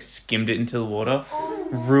absent-mindedly like skimmed it into the water. Oh.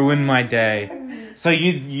 Ruined my day. So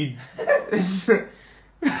you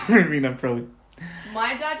I'm probably...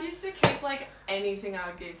 My dad used to keep like anything I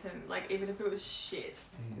would give him, like even if it was shit.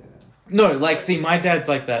 Yeah. No, like, see, my dad's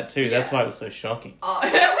like that too. That's Yeah. why it was so shocking. Oh.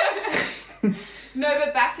 No,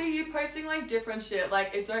 but back to you posting like different shit.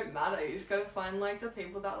 Like it don't matter. You just gotta find like the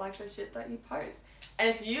people that like the shit that you post. And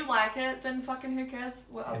if you like it, then fucking who cares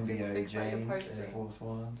what other people NBA think about your jeans, Air posting. Force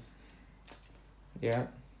Ones. Yeah.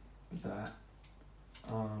 That.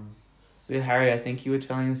 So, Harry, I think you were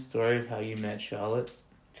telling the story of how you met Charlotte.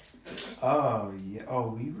 Oh yeah. Oh,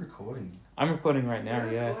 we recording. I'm recording right now,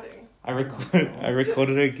 We're yeah. recording. I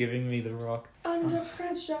recorded her giving me the rock. Under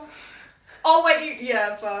pressure. Oh wait,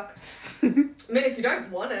 yeah, fuck. I mean, if you don't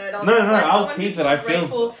want it, No, just find I'll someone keep who's it, I feel-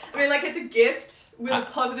 grateful. I mean, like it's a gift with I-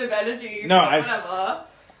 positive energy. No, but whatever.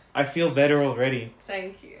 I feel better already.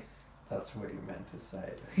 Thank you. That's what you meant to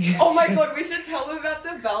say. Oh my god, we should tell them about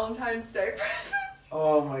the Valentine's Day presents.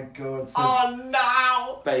 Oh my god. So Oh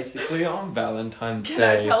no! basically on Valentine's Can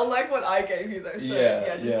Day. I tell like what I gave you though? So,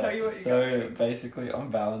 yeah, just tell you what you So got. basically on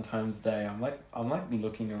Valentine's Day, I'm like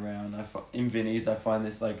looking around. In Vinnie's, I find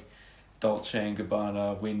this like Dolce &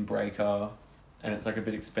 Gabbana windbreaker, and it's like a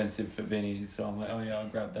bit expensive for Vinnie's. So I'm like, oh yeah, I'll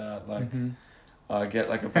grab that. Like, Mhm. I get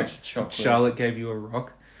like a bunch of chocolate. Charlotte gave you a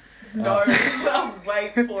rock. No,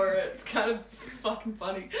 wait for it. It's kind of fucking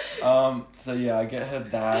funny. So yeah, I get her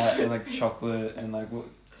that and like chocolate and like what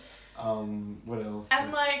else?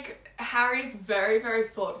 And like Harry's very, very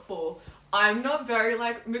thoughtful. I'm not very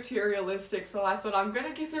like materialistic, so I thought I'm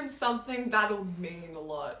gonna give him something that'll mean a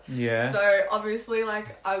lot. Yeah. So obviously,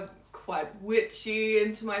 like, I'm quite witchy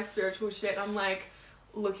into my spiritual shit. I'm like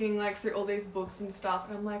looking like through all these books and stuff,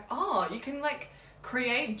 and I'm like, oh, you can like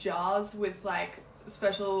create jars with like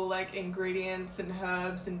special like ingredients and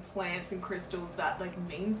herbs and plants and crystals that like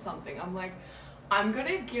mean something. I'm like, I'm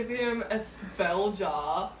gonna give him a spell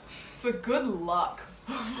jar for good luck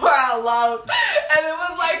for our love. And it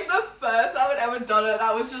was like the first time I'd ever done it.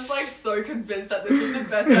 I was just like so convinced that this was the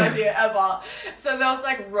best idea ever. So there was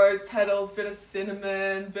like rose petals, bit of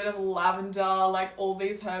cinnamon, bit of lavender, like all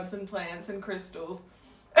these herbs and plants and crystals.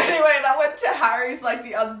 Anyway, and I went to Harry's like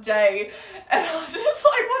the other day and I was just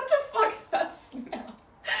like, what the fuck is that smell?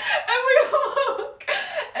 And we look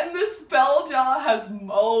and the spell jar has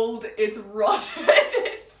mold, it's rotten,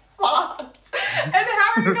 it's fucked. And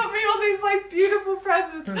Harry got me all these like beautiful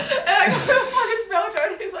presents and I got a fucking spell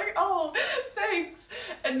jar and he's like, oh, thanks.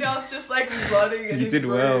 And now it's just like running in his room.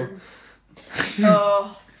 Well.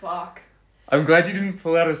 Oh, fuck. I'm glad you didn't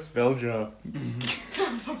pull out a spell jar.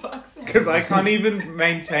 For fuck's sake. Because I can't even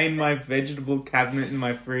maintain my vegetable cabinet in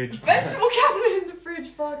my fridge. Vegetable cabinet in the fridge,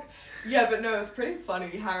 fuck. Yeah, but no, it was pretty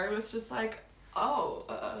funny. Harry was just like, oh,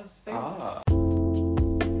 thanks.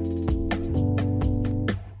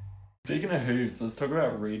 Speaking of hooves, let's talk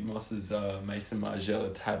about Reed Moss's Mason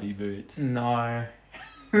Margiela tabby boots. No.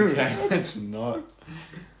 Okay, it's not.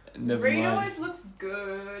 Never Reed mind. always looks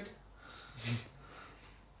good.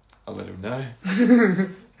 I'll let him know.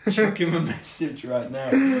 Chuck him a message right now.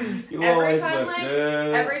 You always look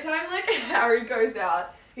good. Every time like Harry goes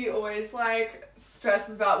out, he always like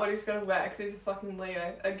stresses about what he's gonna wear because he's a fucking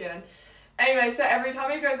Leo again. Anyway, so every time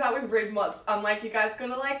he goes out with Reed Moss, I'm like, you guys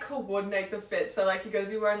gotta like coordinate the fit. So like you gotta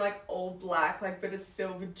be wearing like all black, like bit of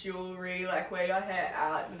silver jewelry, like wear your hair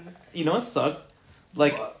out and. You know what sucks?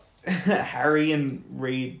 Like What? Harry and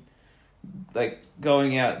Reed, like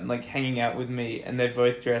going out and like hanging out with me, and they're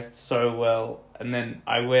both dressed so well, and then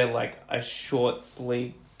I wear like a short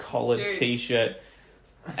sleeve collared Dude. t-shirt.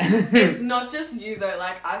 It's not just you though,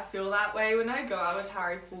 like I feel that way when I go out with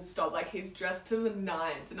Harry full stop, like he's dressed to the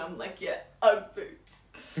nines and I'm like, yeah, Ugg boots.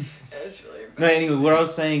 It's really bad. No, anyway, what I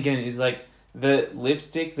was saying again is like the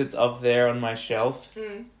lipstick that's up there on my shelf,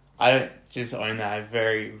 I don't just own that. I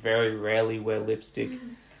very, very rarely wear lipstick.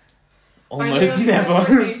 Almost Only on special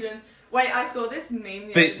never. occasions. Wait, I saw this meme the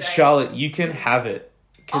other day. But Charlotte, you can have it.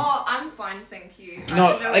 Oh, I'm fine, thank you. I No,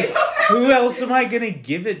 don't know like, what- who else am I gonna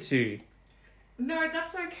give it to? No,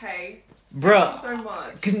 that's okay. Bruh. Thank you so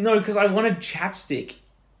much. Because I wanted chapstick.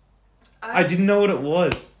 I didn't know what it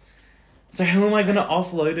was. So who am I going to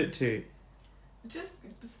offload it to? Just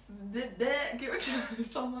give it to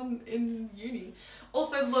someone in uni.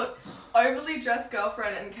 Also, look, overly dressed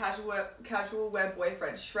girlfriend and casual wear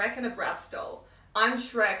boyfriend, Shrek and a Bratz doll. I'm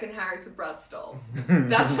Shrek and Harry's a Bratz doll.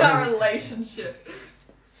 That's our relationship.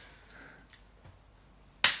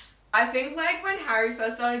 I think, like, when Harry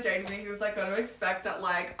first started dating me, he was, like, going to expect that,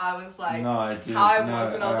 like, I was, like, no, I didn't. how I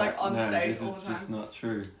was when I was, like, on stage this all the is time. just not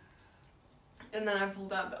true. And then I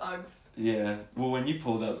pulled out the Uggs. Yeah. Well, when you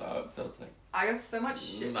pulled out the Uggs, I was like, I got so much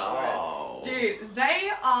shit no. for it. Dude, they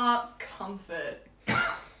are comfort.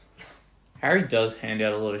 Harry does hand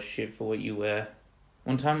out a lot of shit for what you wear.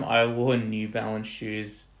 One time I wore New Balance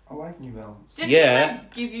shoes. I like New Balance. Didn't Yeah. he,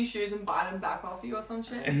 like, give you shoes and buy them back off you or some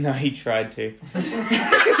shit? And no, he tried to.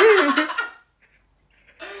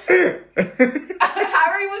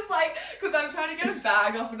 Harry was like, because I'm trying to get a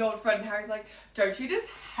bag off an old friend, and Harry's like, don't you just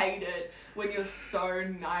hate it when you're so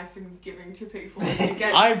nice and giving to people and you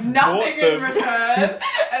get I nothing bought in them. return?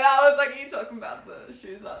 And I was like, are you talking about the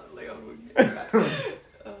shoes that Leon would give you back?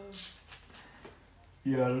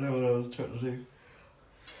 Yeah, I don't know what I was trying to do.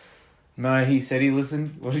 No, he said he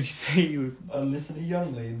listened. What did you say he listened? I listened to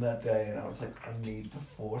Young Lean that day and I was like, I need the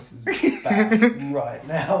forces back right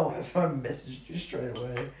now. So I messaged you straight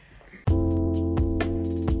away.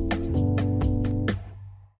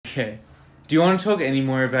 Okay. Do you want to talk any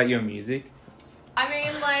more about your music? I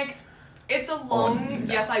mean, like, it's a long...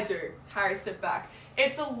 no. Yes, I do. Harry, sit back.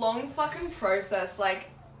 It's a long fucking process, like,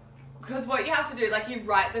 because what you have to do, like, you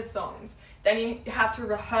write the songs, then you have to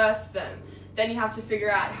rehearse them, then you have to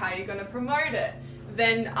figure out how you're going to promote it.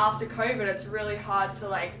 Then after COVID, it's really hard to,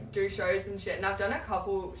 like, do shows and shit. And I've done a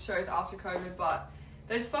couple shows after COVID, but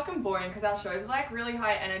they're just fucking boring because our shows are, like, really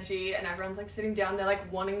high energy and everyone's, like, sitting down there,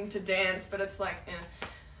 like, wanting to dance, but it's like, eh.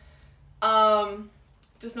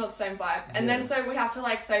 just not the same vibe. And then so we have to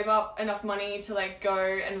like save up enough money to like go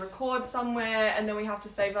and record somewhere, and then we have to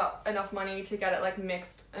save up enough money to get it like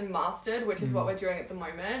mixed and mastered, which is what we're doing at the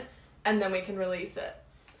moment, and then we can release it.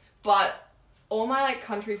 But all my like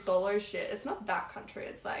country solo shit, it's not that country,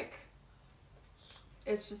 it's like,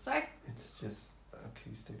 it's just like, It's just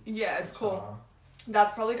acoustic. yeah, it's cool.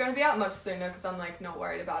 That's probably going to be out much sooner because I'm like not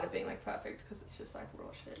worried about it being like perfect because it's just like raw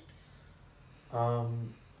shit.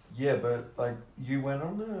 Yeah, but like you went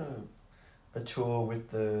on a tour with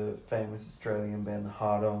the famous Australian band the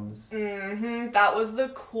Harlots. That was the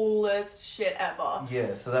coolest shit ever.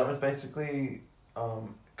 Yeah, so that was basically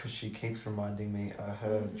because she keeps reminding me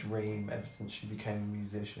her dream ever since she became a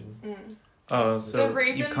musician. Oh, so The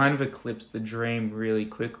reason- you kind of eclipsed the dream really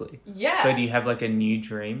quickly. Yeah. So do you have like a new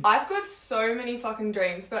dream? I've got so many fucking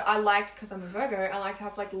dreams, but I like, because I'm a Virgo, I like to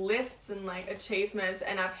have like lists and like achievements,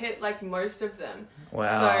 and I've hit like most of them.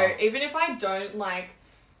 Wow. So even if I don't like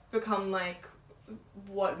become like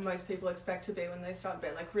what most people expect to be when they start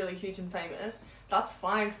being like really huge and famous, that's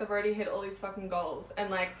fine because I've already hit all these fucking goals. And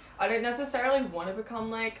like I don't necessarily want to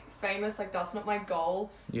become like famous, like that's not my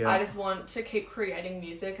goal. Yeah. I just want to keep creating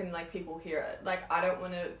music and like people hear it. Like I don't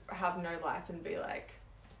want to have no life and be like,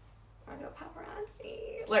 I got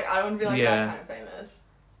paparazzi. Like I don't want to be like that kind of famous.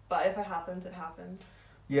 But if it happens, it happens.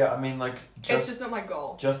 Yeah, I mean, like... It's just not my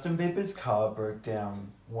goal. Justin Bieber's car broke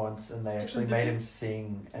down once and they actually made him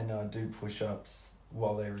sing and do push-ups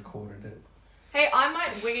while they recorded it. Hey, I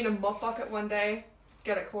might wing in a mop bucket one day.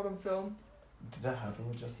 Get it caught on film. Did that happen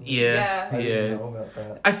with Justin Bieber? Yeah. I didn't know about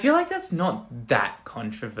that. I feel like that's not that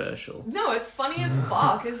controversial. No, it's funny as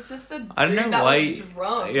fuck. It's just a dude I don't know that why. was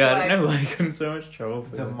drunk. Yeah, like, I don't know why he got in so much trouble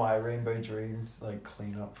for The that. My Rainbow Dreams, like,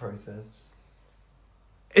 clean-up process.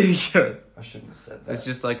 Yeah. I shouldn't have said that. It's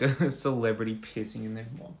just like a celebrity pissing in their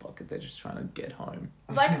mop bucket. They're just trying to get home.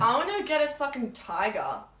 Like, I want to get a fucking tiger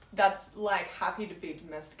that's, like, happy to be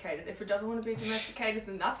domesticated. If it doesn't want to be domesticated,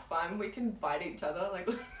 then that's fine. We can bite each other. Like...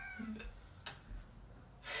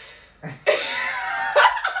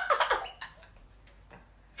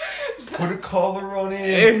 Put a collar on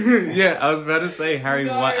it. Yeah, I was about to say, Harry.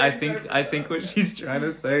 No, what I don't think do I that. think what she's trying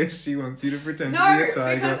to say is she wants you to pretend to No, be a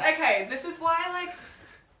tiger. because, okay, this is why, like,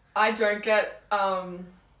 I don't get,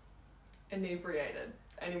 inebriated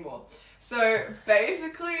anymore. So,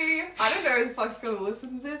 basically, I don't know who the fuck's gonna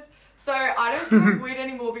listen to this. So, I don't smoke weed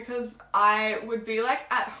anymore because I would be, like,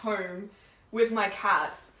 at home with my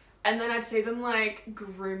cats, and then I'd see them, like,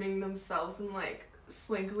 grooming themselves and, like,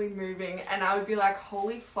 slinkily moving, and I would be like,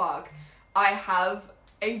 holy fuck, I have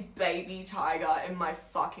a baby tiger in my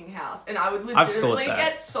fucking house. And I would I've thought legitimately that.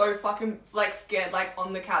 get so fucking, like, scared, like,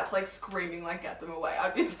 on the couch, like, screaming, like, get them away.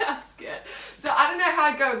 I'd be that scared. So I don't know how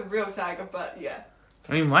I'd go with a real tiger, but yeah.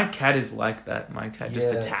 I mean, my cat is like that. My cat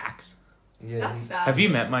just Yeah. attacks. Yeah. That's sad. Have you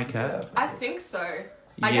met my cat? I think so.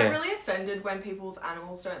 Yeah. I get really offended when people's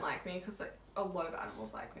animals don't like me, because, like, a lot of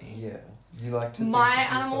animals like me. Yeah. You like to My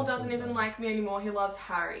think of animal yourself doesn't as- even like me anymore. He loves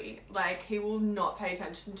Harry. Like, he will not pay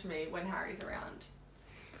attention to me when Harry's around.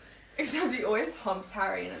 Except he always humps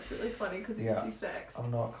Harry, and it's really funny because he's Yeah. de-sex. I'm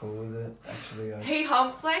not cool with it, actually. He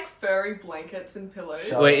humps, like, furry blankets and pillows.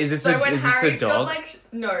 Shut Wait, is this So a when is this Harry's a got, dog? like,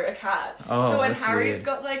 no, a cat. Oh, so when that's Harry's weird.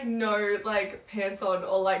 got, like, no, like, pants on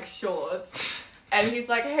or, like, shorts, and he's,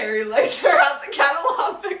 like, hairy legs around the cat will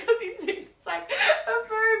hump it because he thinks it's, like, a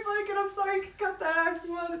furry blanket. I'm sorry, you can cut that out if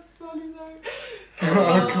you want. It's funny, though.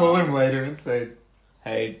 I'll call him later and say,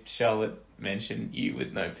 "Hey, Charlotte mentioned you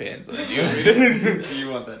with no pants on. Do you want me to- Do you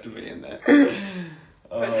want that to be in there?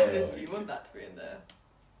 Question is, do you want that to be in there?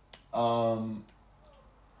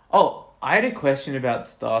 Oh, I had a question about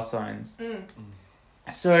star signs. Mm.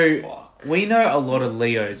 So Fuck. we know a lot of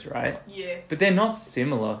Leos, right? Yeah. But they're not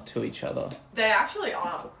similar to each other. They actually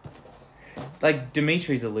are. Like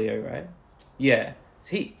Dimitri's a Leo, right? Yeah. Is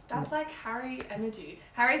he? That's like Harry energy.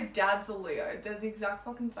 Harry's dad's a Leo. They're the exact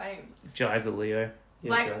fucking same. Jai's a Leo.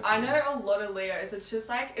 Yeah, like, Jazz I is- know a lot of Leos. It's just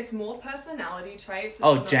like, it's more personality traits. It's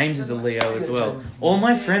Oh, not James so is a much Leo like- as Yeah, well. James is All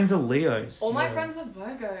my Yeah. friends are Leos. All my Yeah. friends are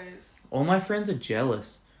Virgos. All my friends are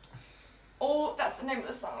jealous. Oh, that's the name of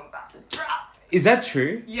the song I'm about to drop. Is that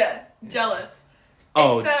true? Yeah, jealous.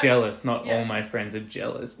 Oh, Except- jealous. Not yeah. all my friends are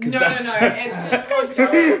jealous. 'cause No, that's it's just called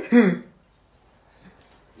jealous.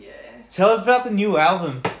 Yeah. Tell us about the new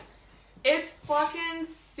album. It's fucking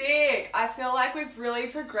sick. I feel like we've really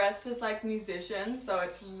progressed as like musicians, so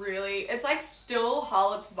it's like still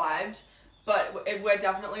Harlots vibed, but we're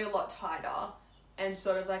definitely a lot tighter and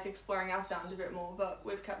sort of like exploring our sound a bit more, but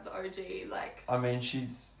we've kept the OG like. I mean,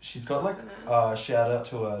 she's got like Confident. shout out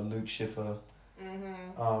to Luke Schiffer,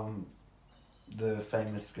 Mhm. the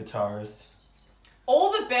famous guitarist.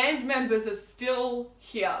 all the band members are still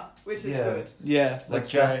here, which is Yeah. good. Yeah, Like that's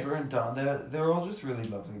Jasper great. and Dan, they're all just really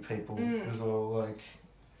lovely people as well. Like,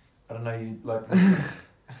 I don't know, you like.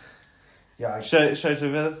 Yeah, Should I talk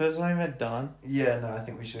about the first time I met Don? yeah, no, I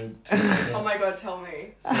think we should. Oh my god, tell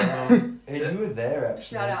me. So, hey, you were there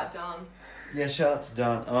actually. Shout out Don. Yeah, shout out to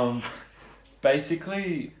Dan.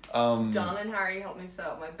 Basically, Don and Harry helped me set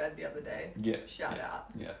up my bed the other day. Yeah. Shout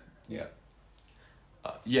out.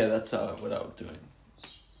 Yeah, that's what I was doing.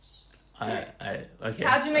 Okay.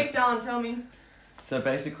 How'd you make Don? Tell me. So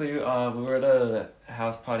basically, we were at a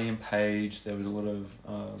house party in Page. There was a lot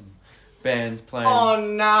of bands playing. Oh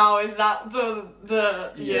no, is that the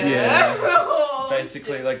yeah? Yeah. Oh,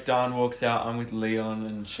 Basically, shit. like Dan walks out. I'm with Leon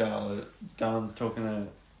and Charlotte. Dan's talking to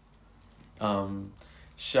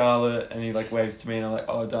Charlotte, and he like waves to me, and I'm like,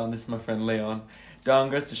 "Oh, Dan, this is my friend Leon." Dan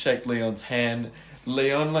goes to shake Leon's hand.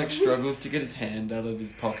 Leon like struggles to get his hand out of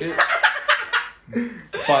his pocket.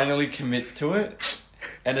 Finally commits to it,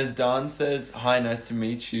 and as Dan says, "Hi, nice to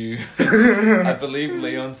meet you," I believe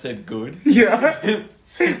Leon said good. Yeah.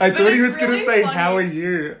 I thought he was it's gonna really say, funny. "How are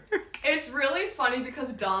you?" It's really funny because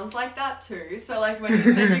Don's like that too. So like when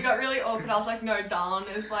you said you got really awkward, I was like, no, Don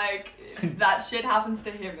is like that shit happens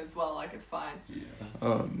to him as well. Like it's fine. Yeah.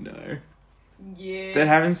 Oh no. Yeah. That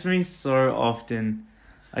happens to me so often.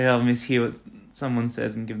 I'll mishear what someone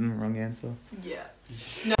says and give them the wrong answer. Yeah.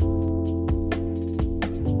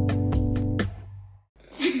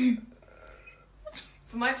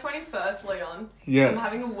 For my 21st, Leon, I'm Yeah.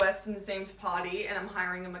 having a Western themed party and I'm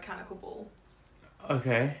hiring a mechanical bull.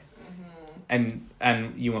 Okay. Mm-hmm.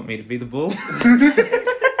 And you want me to be the bull? Can you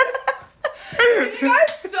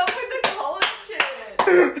guys stop with the college shit?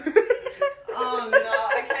 Oh no.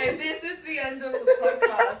 Okay, this is the end of the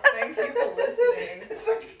podcast. Thank you for listening. It's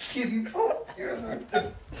like a kiddie pool.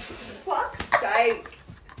 Fuck's sake.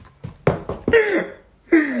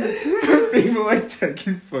 People like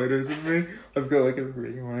taking photos of me. I've got like a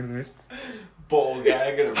ring on my nose. Ball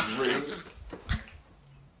gag and a ring.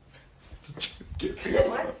 Feel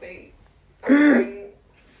my feet. I'm wearing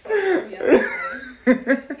something from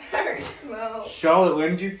yesterday. Harry smell. Charlotte, when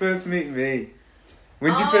did you first meet me?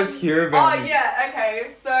 When did you first hear about Oh me? yeah,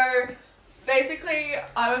 okay. So basically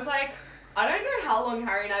I was like, I don't know how long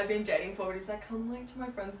Harry and I have been dating for, but he's like, come like to my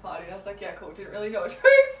friend's party. And I was like, yeah, cool. Didn't really know what to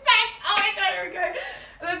expect. Oh my god, here we go.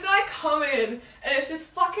 And then so I come in and it's just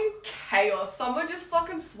fucking chaos. Someone just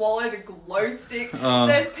fucking swallowed a glow stick.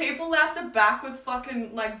 There's people out the back with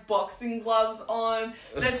fucking like boxing gloves on.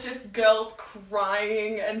 There's just girls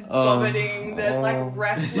crying and vomiting. There's like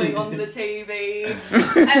wrestling on the TV.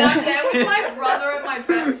 And I'm there with my brother and my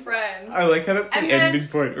best friend. I like how that's the And then- ending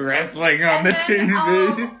point. Wrestling on the then,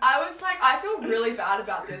 TV. I was like, I feel really bad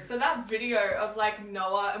about this. So that video of like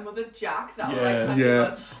Noah and was it Jack that were like punching Yeah.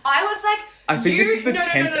 on? I was like, I think this is the no,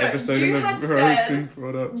 10th episode You in had the row it's said- been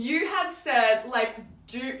brought up. You had said like,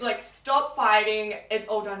 stop fighting. It's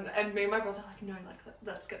all done. And me and my brother were like, no, like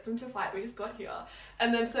let's get them to fight. We just got here.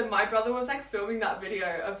 And then so my brother was like filming that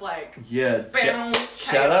video of like, Yeah. bam,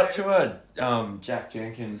 Shout out KO. to Jack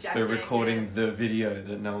Jenkins Jack for recording Jenkins. the video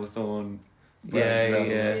that Noah Thorne. Yeah, brags out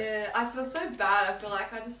yeah. about. Yeah, I feel so bad. I feel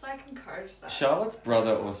like I just like encouraged that. Charlotte's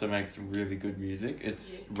brother also makes really good music.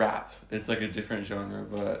 It's rap. It's like a different genre,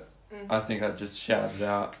 but I think I'd just shout it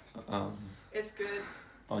out It's good.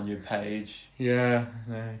 on your page. Yeah,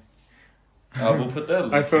 no. We'll put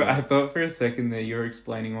that. I thought for a second that you were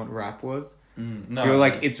explaining what rap was. No, You were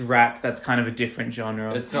like, it's rap, that's kind of a different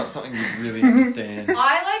genre. it's not something you really understand.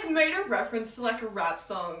 I like made a reference to like a rap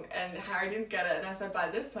song and Harry didn't get it and I said by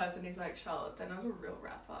this person. He's like, Charlotte, they're not a real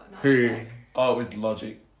rapper. And I was Who? like, Oh, it was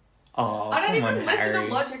Logic. Oh, I don't come even on, listen Harry.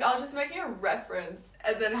 to Logic. I was just making a reference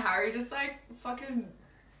and then Harry just like fucking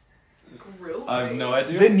grilled me. I have no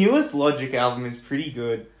idea. The newest Logic album is pretty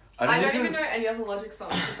good. I don't even know any other Logic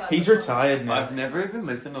songs besides He's this one. retired now. I've never even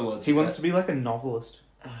listened to Logic. He wants to be like a novelist.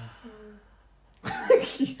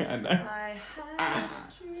 Yeah, I know. I had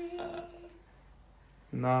a dream.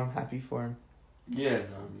 No, I'm happy for him. Yeah,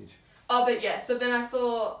 no, me too. Oh, but yeah, so then I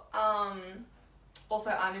saw, also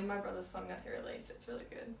I'm in my brother's song that he released. It's really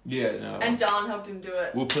good. Yeah, no. And Dan helped him do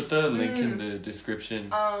it. We'll put the link in the description.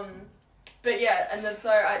 But yeah, and then so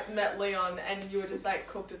I met Leon and you were just like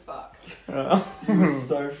cooked as fuck. You were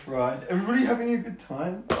so fried. Everybody having a good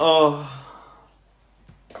time? Oh.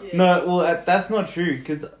 Yeah. No, well, that's not true,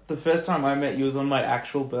 because the first time I met you was on my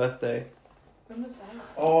actual birthday. When was that?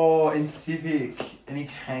 Oh, in Civic. And he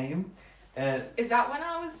came and... Is that when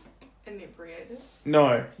I was inebriated?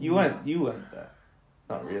 No, you weren't there.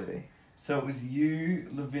 Not really. So it was you,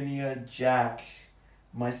 Lavinia, Jack,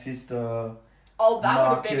 my sister... Oh, that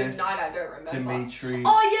would have been a Marcus, night I don't remember. Dimitri.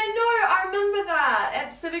 Oh yeah, no, I remember that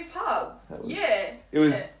at Civic Pub. That was- Yeah. It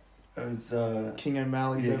was It was King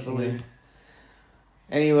O'Malley's, yeah, I King believe.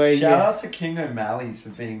 Anyway, Shout yeah. out to King O'Malley's for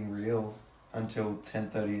being real until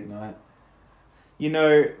 10:30 at night. You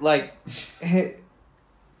know, like,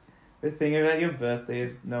 the thing about your birthday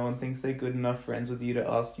is no one thinks they're good enough friends with you to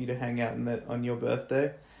ask you to hang out on your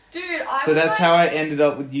birthday. Dude, So that's how I ended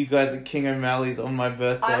up with you guys at King O'Malley's on my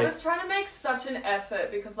birthday. I was trying to make such an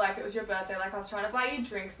effort because, like, it was your birthday. Like, I was trying to buy you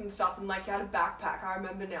drinks and stuff, and, like, you had a backpack. I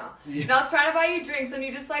remember now. Yeah. And I was trying to buy you drinks, and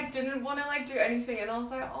you just, like, didn't want to, like, do anything. And I was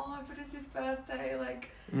like, oh, but it's his birthday. Like,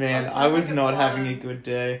 Man, I I was was trying to not make it having a fun. good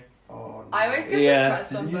day. Oh, no. I always get Yeah.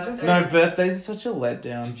 depressed on Did you just- birthdays. No, birthdays are such a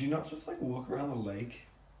letdown. Did you not just like walk around the lake?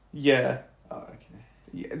 Yeah. Oh, okay.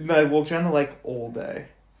 Yeah. No, I walked around the lake all day.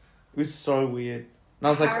 It was so weird. And I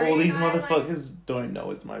was like, Harry all these and I, motherfuckers don't know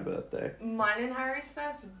it's my birthday. Mine and Harry's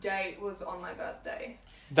first date was on my birthday.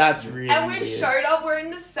 That's really And we weird. showed up wearing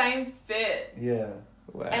the same fit. Yeah.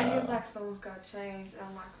 Wow. And he was like, someone's got to change. And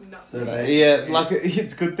I'm like, no. So no. they- Yeah, like,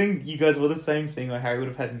 it's a good thing you guys were the same thing, or Harry would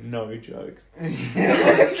have had no jokes. He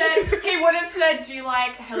would have said, do you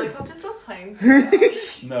like helicopters or planes?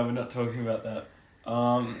 No, we're not talking about that.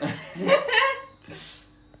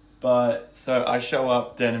 But so I show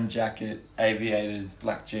up, denim jacket, aviators,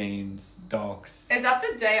 black jeans, docs. Is that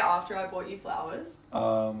the day after I bought you flowers?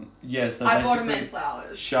 Yeah, so I bought him basically in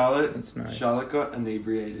flowers. Charlotte That's nice. Charlotte got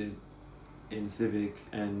inebriated in Civic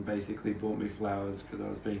and basically bought me flowers because I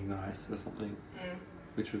was being nice or something,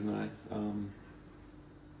 which was nice.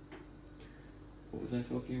 What was I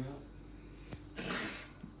talking about?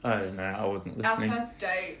 I don't know, I wasn't Our listening. first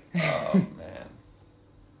date. Oh man.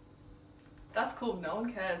 That's cool. No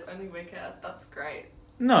one cares. Only we care. That's great.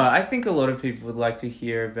 No, I think a lot of people would like to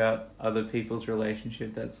hear about other people's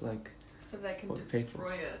relationship. That's like... So they can What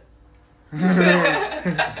destroy it.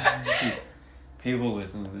 People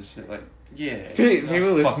listen to this shit like, yeah.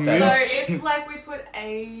 People fuck listen to that. this. So if like we put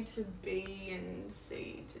A to B and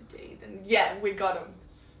C to D, then yeah, we got them.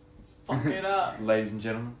 Fuck it up. Ladies and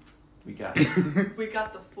gentlemen, we got it. We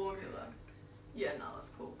got the formula. Yeah, no, that's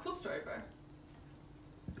cool. Cool story, bro.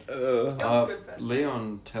 It was a good first.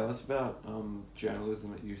 Leon, tell us about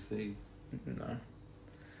journalism at UC. No.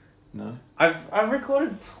 No? I've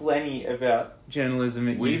recorded plenty about journalism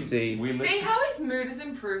at We UC. listen. See how his mood has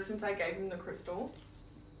improved since I gave him the crystal?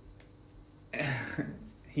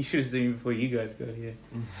 He should have seen me before you guys got here.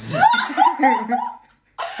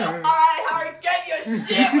 Alright, Harry, get your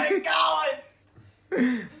shit, we're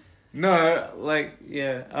going! No, like,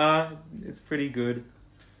 yeah, it's pretty good.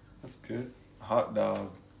 That's good. Hot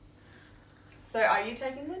dog. So are you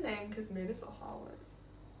taking the name Cosmetis or Harlot?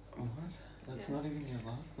 What? That's Yeah. not even your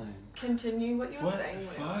last name. Continue what you were What saying,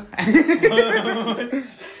 the Leon. fuck?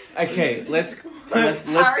 Okay, let's Harry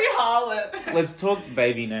Harlot. let's talk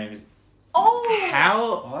baby names.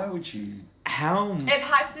 Oh! Why would you? How It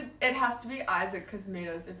has to be Isaac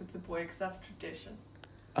Cosmetos if it's a boy, because that's tradition.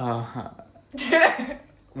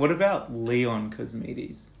 what about Leon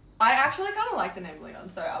Cosmedes? I actually kind of like the name Leon,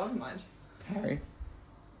 so I wouldn't mind. Harry?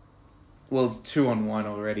 Well, it's 2-on-1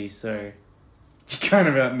 already, so you're kind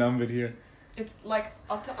of outnumbered here. It's like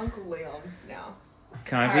up to Uncle Leon now.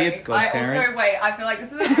 Can I Harry. be its godparent? I also, wait, I feel like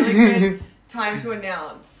this is a really good time to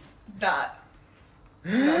announce that.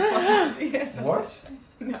 No, fuck it. What?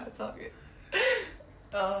 No, it's all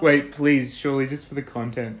good. Wait, please, surely just for the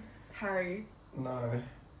content. Harry, No.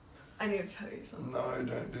 I need to tell you something. No,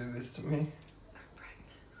 don't do this to me.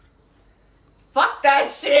 Fuck that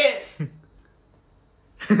shit!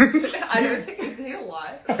 I don't think is he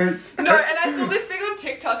alive. No, and I saw this thing on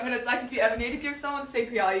TikTok, and it's like if you ever need to give someone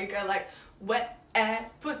CPR, you go like wet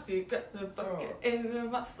ass pussy, got the bucket in the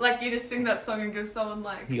mouth. Like you just sing that song and give someone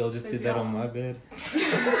like. He all just did that on my bed.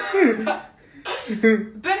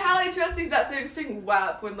 But how interesting is that? So you just sing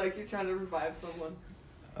WAP when like you're trying to revive someone.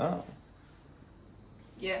 Oh.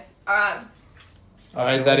 Yeah. Alright.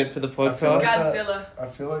 Alright, is that it for the I feel podcast? like Godzilla. I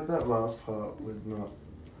feel like that last part was not.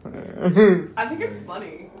 I think it's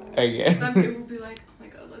funny. Okay. Some people will be like, oh my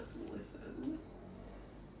god, let's listen.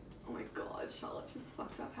 Oh my god, Charlotte just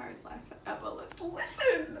fucked up Harry's life forever. Let's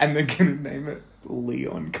listen. And they're gonna name it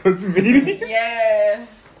Leon Cosmedes. Yeah.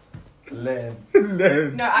 Len.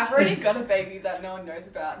 Len. No, I've already got a baby that no one knows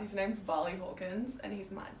about. His name's Varley Hawkins, and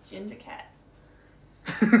he's my ginger cat.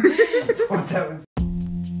 I thought that was.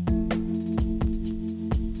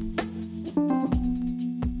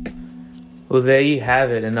 Well, there you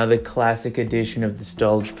have it, another classic edition of the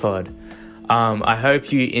Stoljpod. I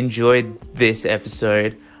hope you enjoyed this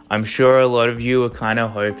episode. I'm sure a lot of you are kind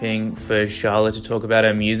of hoping for Charlotte to talk about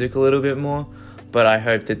her music a little bit more, but I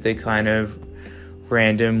hope that they kind of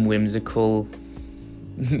random whimsical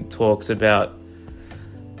talks about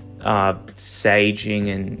saging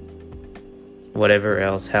and whatever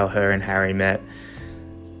else, how her and Harry met,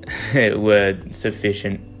 were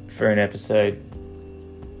sufficient for an episode.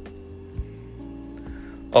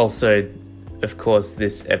 Also, of course,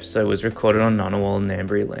 this episode was recorded on Ngunnawal and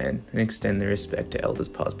Ngambri land, and extend the respect to elders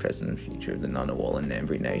past, present and future of the Ngunnawal and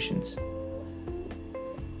Ngambri nations.